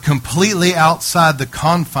 but completely outside the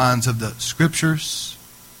confines of the Scriptures,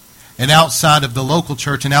 and outside of the local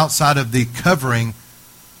church, and outside of the covering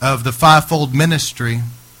of the fivefold ministry.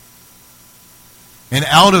 And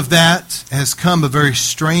out of that has come a very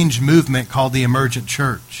strange movement called the emergent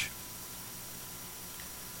church.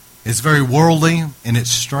 It's very worldly and it's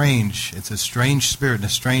strange. It's a strange spirit and a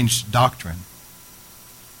strange doctrine.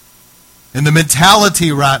 And the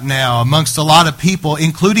mentality right now amongst a lot of people,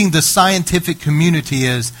 including the scientific community,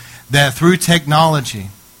 is that through technology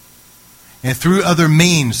and through other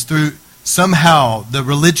means, through somehow the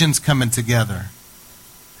religions coming together,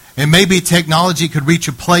 and maybe technology could reach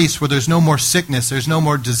a place where there's no more sickness, there's no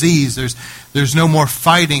more disease, there's no more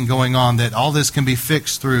fighting going on, that all this can be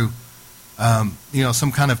fixed through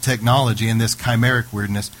some kind of technology and this chimeric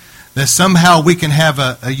weirdness, that somehow we can have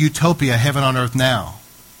a utopia, heaven on earth now.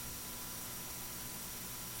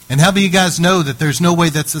 And how do you guys know that there's no way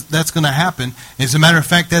that's going to happen? As a matter of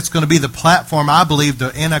fact, that's going to be the platform I believe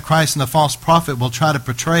the Antichrist and the false prophet will try to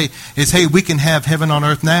portray, is, hey, we can have heaven on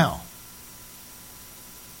earth now.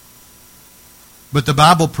 But the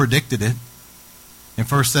Bible predicted it in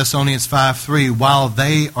 1 Thessalonians 5:3. While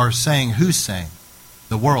they are saying, who's saying?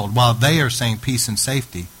 The world. While they are saying peace and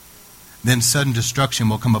safety, then sudden destruction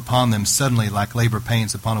will come upon them suddenly like labor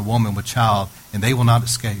pains upon a woman with child, and they will not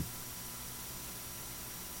escape.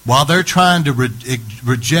 While they're trying to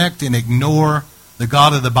reject and ignore the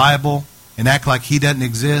God of the Bible and act like He doesn't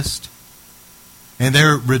exist, and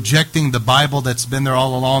they're rejecting the Bible that's been there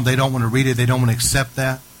all along, they don't want to read it, they don't want to accept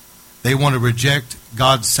that. They want to reject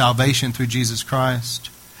God's salvation through Jesus Christ.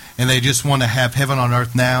 And they just want to have heaven on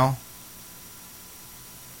earth now.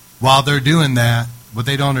 While they're doing that, what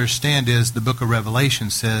they don't understand is the book of Revelation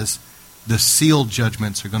says the sealed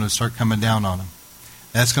judgments are going to start coming down on them.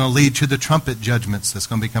 That's going to lead to the trumpet judgments that's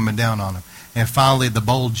going to be coming down on them. And finally the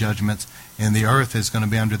bowl judgments, and the earth is going to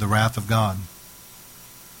be under the wrath of God.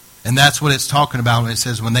 And that's what it's talking about when it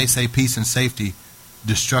says when they say peace and safety,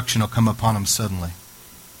 destruction will come upon them suddenly.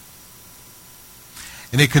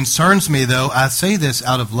 And it concerns me, though, I say this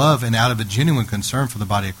out of love and out of a genuine concern for the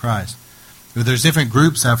body of Christ. There's different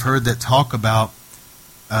groups I've heard that talk about,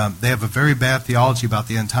 they have a very bad theology about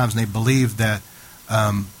the end times, and they believe that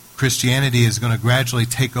Christianity is going to gradually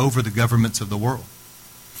take over the governments of the world.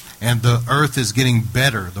 And the earth is getting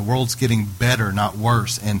better, the world's getting better, not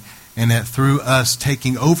worse, and that through us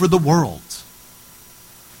taking over the world,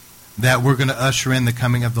 that we're going to usher in the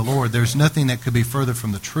coming of the Lord. There's nothing that could be further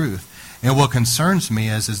from the truth. And what concerns me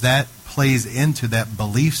is that plays into that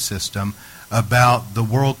belief system about the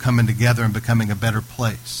world coming together and becoming a better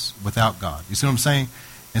place without God. You see what I'm saying?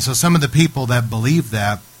 And so some of the people that believe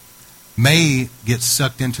that may get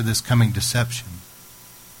sucked into this coming deception.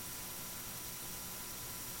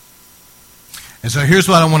 And so here's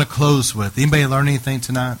what I want to close with. Anybody learn anything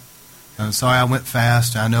tonight? I'm sorry I went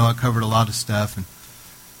fast. I know I covered a lot of stuff.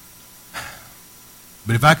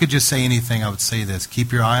 But if I could just say anything, I would say this.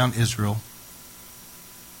 Keep your eye on Israel.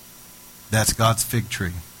 That's God's fig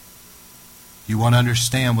tree. You want to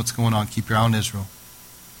understand what's going on, keep your eye on Israel.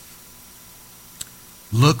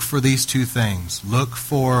 Look for these two things. Look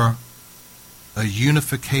for a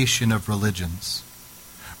unification of religions,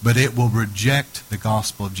 but it will reject the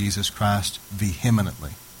gospel of Jesus Christ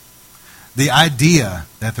vehemently. The idea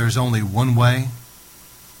that there's only one way,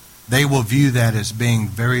 they will view that as being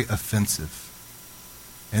very offensive.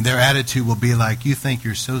 And their attitude will be like, you think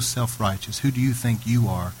you're so self-righteous. Who do you think you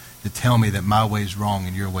are to tell me that my way is wrong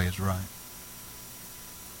and your way is right?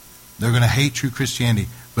 They're going to hate true Christianity.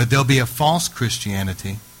 But there'll be a false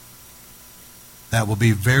Christianity that will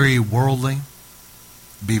be very worldly,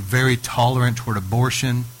 be very tolerant toward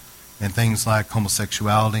abortion and things like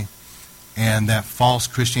homosexuality. And that false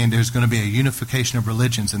Christianity, there's going to be a unification of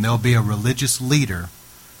religions, and there'll be a religious leader,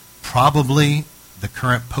 probably the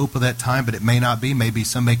current pope of that time, but it may not be. Maybe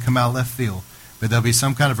somebody come out of left field. But there'll be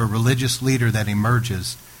some kind of a religious leader that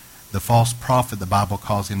emerges, the false prophet, the Bible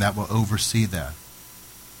calls him, that will oversee that.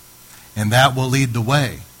 And that will lead the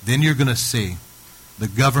way. Then you're going to see the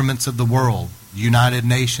governments of the world, United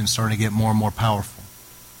Nations, starting to get more and more powerful.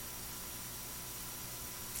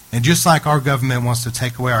 And just like our government wants to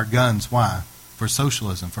take away our guns, why? For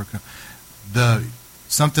socialism. For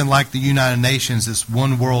something like the United Nations, this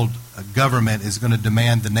one world government is going to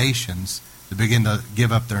demand the nations to begin to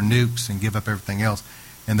give up their nukes and give up everything else.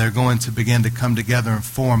 And they're going to begin to come together and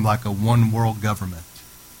form like a one world government.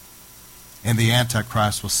 And the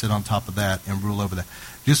Antichrist will sit on top of that and rule over that.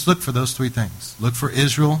 Just look for those three things. Look for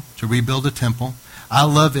Israel to rebuild the temple. I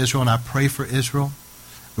love Israel and I pray for Israel.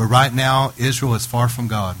 But right now, Israel is far from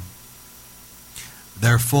God.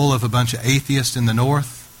 They're full of a bunch of atheists in the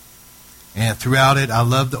north. And throughout it, I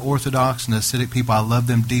love the Orthodox and the Hasidic people. I love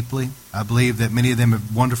them deeply. I believe that many of them are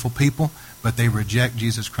wonderful people, but they reject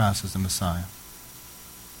Jesus Christ as the Messiah.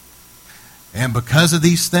 And because of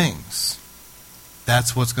these things,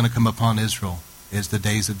 that's what's going to come upon Israel, is the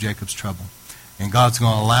days of Jacob's trouble. And God's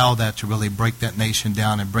going to allow that to really break that nation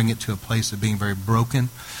down and bring it to a place of being very broken.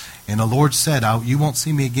 And the Lord said, you won't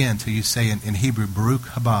see me again until you say in Hebrew, Baruch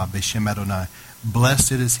haba b'shem Adonai.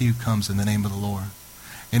 Blessed is he who comes in the name of the Lord.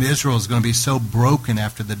 And Israel is going to be so broken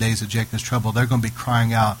after the days of Jacob's trouble, they're going to be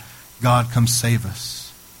crying out, God, come save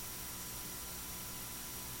us.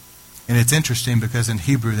 And it's interesting because in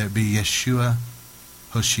Hebrew that would be Yeshua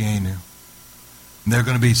Hoshienu. And they're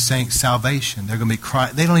going to be saying salvation. They're going to be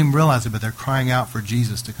crying. They don't even realize it, but they're crying out for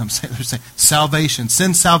Jesus to come save. They're saying, salvation,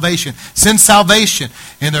 send salvation, send salvation.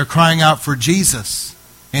 And they're crying out for Jesus.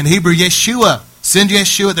 In Hebrew, Yeshua, send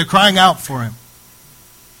Yeshua. They're crying out for him.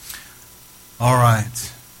 All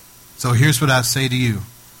right. So here's what I say to you.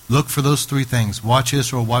 Look for those three things. Watch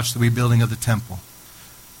Israel, watch the rebuilding of the temple.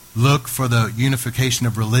 Look for the unification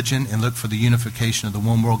of religion, and look for the unification of the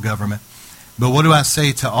one world government. But what do I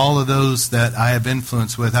say to all of those that I have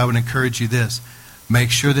influence with? I would encourage you this.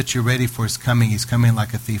 Make sure that you're ready for his coming. He's coming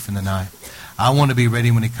like a thief in the night. I want to be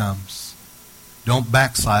ready when he comes. Don't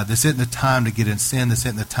backslide. This isn't the time to get in sin. This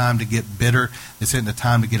isn't the time to get bitter. This isn't the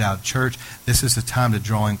time to get out of church. This is the time to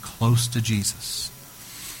draw in close to Jesus.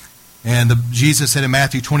 And Jesus said in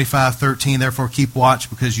Matthew 25:13, therefore keep watch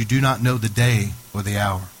because you do not know the day or the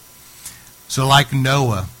hour. So like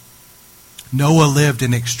Noah lived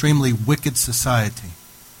in an extremely wicked society.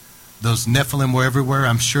 Those Nephilim were everywhere.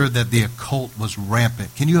 I'm sure that the occult was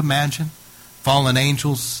rampant. Can you imagine fallen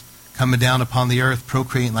angels coming down upon the earth,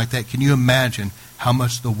 procreating like that? Can you imagine how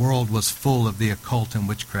much the world was full of the occult and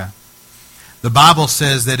witchcraft? The Bible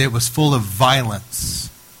says that it was full of violence.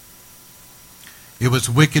 It was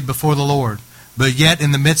wicked before the Lord. But yet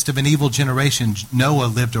in the midst of an evil generation, Noah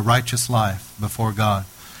lived a righteous life before God.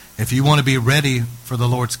 If you want to be ready for the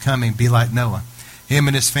Lord's coming, be like Noah. Him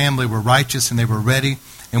and his family were righteous and they were ready.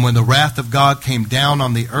 And when the wrath of God came down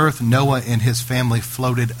on the earth, Noah and his family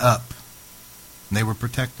floated up. And they were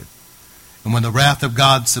protected. And when the wrath of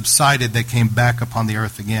God subsided, they came back upon the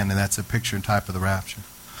earth again. And that's a picture and type of the rapture.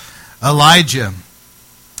 Elijah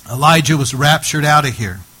was raptured out of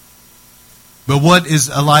here. But what is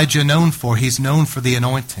Elijah known for? He's known for the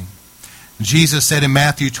anointing. Jesus said in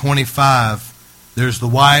Matthew 25, there's the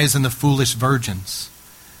wise and the foolish virgins.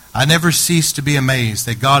 I never cease to be amazed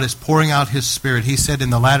that God is pouring out his Spirit. He said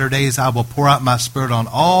in the latter days, I will pour out my Spirit on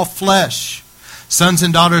all flesh. Sons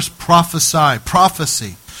and daughters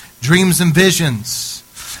prophecy, dreams and visions.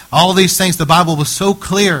 All these things, the Bible was so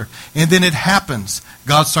clear. And then it happens.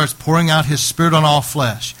 God starts pouring out his Spirit on all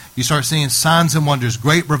flesh. You start seeing signs and wonders,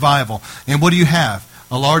 great revival. And what do you have?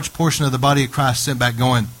 A large portion of the body of Christ sent back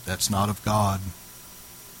going, that's not of God.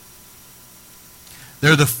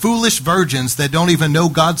 They're the foolish virgins that don't even know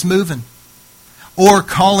God's moving. Or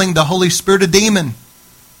calling the Holy Spirit a demon.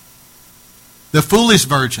 The foolish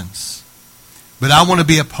virgins. But I want to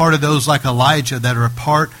be a part of those like Elijah that are a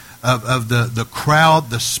part of the crowd,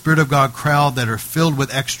 the Spirit of God crowd that are filled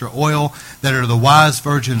with extra oil, that are the wise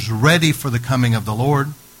virgins ready for the coming of the Lord.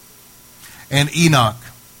 And Enoch.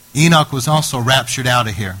 Enoch was also raptured out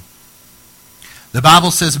of here. The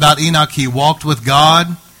Bible says about Enoch, he walked with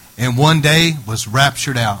God and one day was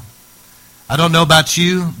raptured out. I don't know about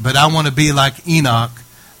you, but I want to be like Enoch,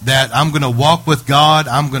 that I'm going to walk with God,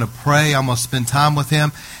 I'm going to pray, I'm going to spend time with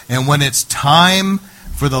him, and when it's time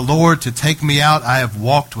for the Lord to take me out, I have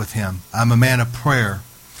walked with him. I'm a man of prayer.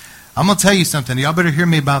 I'm going to tell you something. Y'all better hear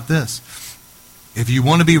me about this. If you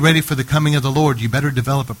want to be ready for the coming of the Lord, you better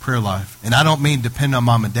develop a prayer life. And I don't mean depend on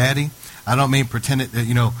mom and daddy. I don't mean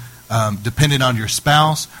dependent on your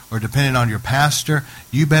spouse or dependent on your pastor.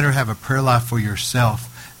 You better have a prayer life for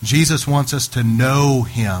yourself. Jesus wants us to know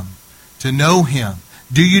him. To know him.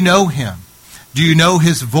 Do you know him? Do you know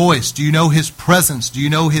his voice? Do you know his presence? Do you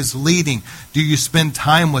know his leading? Do you spend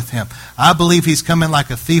time with him? I believe he's coming like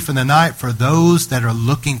a thief in the night for those that are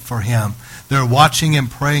looking for him. They're watching and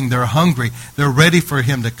praying. They're hungry. They're ready for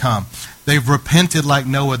him to come. They've repented like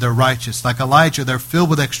Noah. They're righteous. Like Elijah, they're filled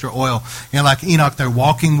with extra oil. And like Enoch, they're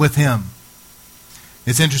walking with him.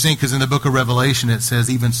 It's interesting because in the book of Revelation it says,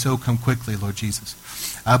 even so come quickly, Lord Jesus.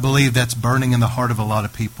 I believe that's burning in the heart of a lot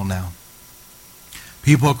of people now.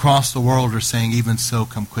 People across the world are saying, even so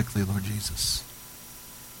come quickly, Lord Jesus.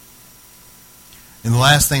 And the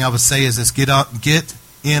last thing I would say is this: get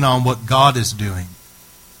in on what God is doing.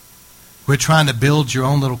 Quit trying to build your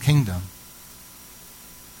own little kingdom.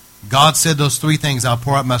 God said those three things: I'll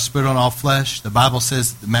pour out my Spirit on all flesh. The Bible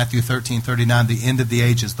says, Matthew 13:39, the end of the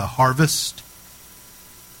age is the harvest.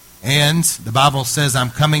 And the Bible says,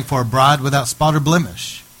 I'm coming for a bride without spot or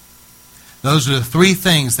blemish. Those are the three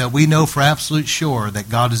things that we know for absolute sure that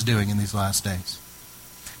God is doing in these last days.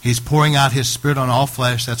 He's pouring out His Spirit on all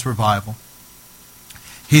flesh. That's revival.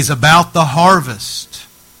 He's about the harvest.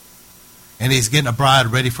 And He's getting a bride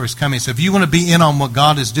ready for His coming. So if you want to be in on what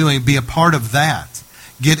God is doing, be a part of that.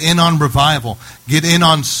 Get in on revival. Get in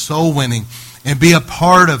on soul winning. And be a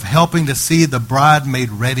part of helping to see the bride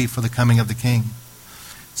made ready for the coming of the King.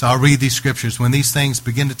 So I'll read these scriptures. When these things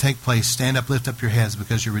begin to take place, stand up, lift up your heads,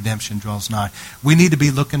 because your redemption draws nigh. We need to be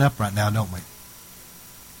looking up right now, don't we?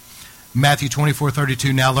 Matthew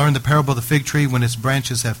 24:32. Now learn the parable of the fig tree. When its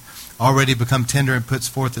branches have already become tender and puts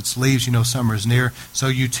forth its leaves, you know summer is near. So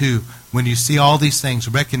you too, when you see all these things,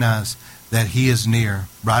 recognize that He is near,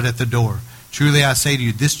 right at the door. Truly I say to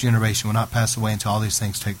you, this generation will not pass away until all these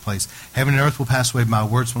things take place. Heaven and earth will pass away, but my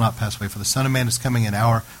words will not pass away. For the Son of Man is coming an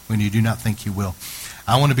hour when you do not think He will.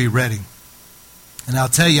 I want to be ready. And I'll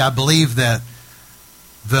tell you, I believe that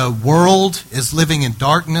the world is living in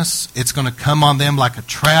darkness. It's going to come on them like a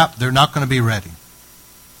trap. They're not going to be ready.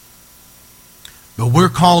 But we're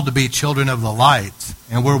called to be children of the light,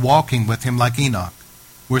 and we're walking with Him like Enoch.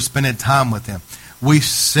 We're spending time with Him. We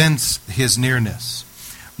sense His nearness.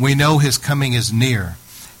 We know His coming is near.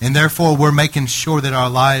 And therefore, we're making sure that our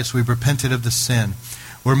lives, we've repented of the sin.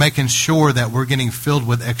 We're making sure that we're getting filled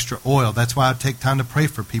with extra oil. That's why I take time to pray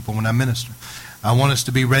for people when I minister. I want us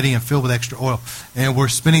to be ready and filled with extra oil. And we're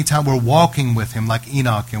spending time, we're walking with Him like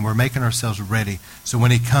Enoch, and we're making ourselves ready. So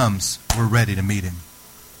when He comes, we're ready to meet Him.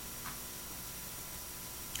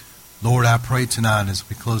 Lord, I pray tonight as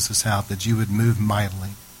we close this out that You would move mightily.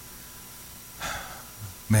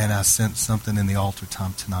 Man, I sense something in the altar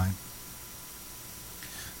time tonight.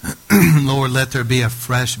 Lord, let there be a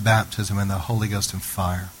fresh baptism in the Holy Ghost and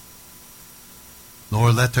fire.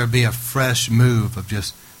 Lord, let there be a fresh move of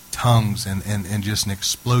just tongues and just an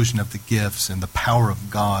explosion of the gifts and the power of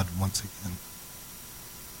God once again.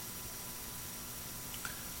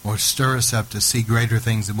 Lord, stir us up to see greater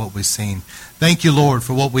things than what we've seen. Thank You, Lord,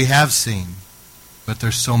 for what we have seen, but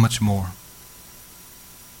there's so much more.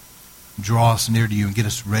 Draw us near to You and get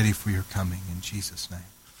us ready for Your coming. In Jesus' name.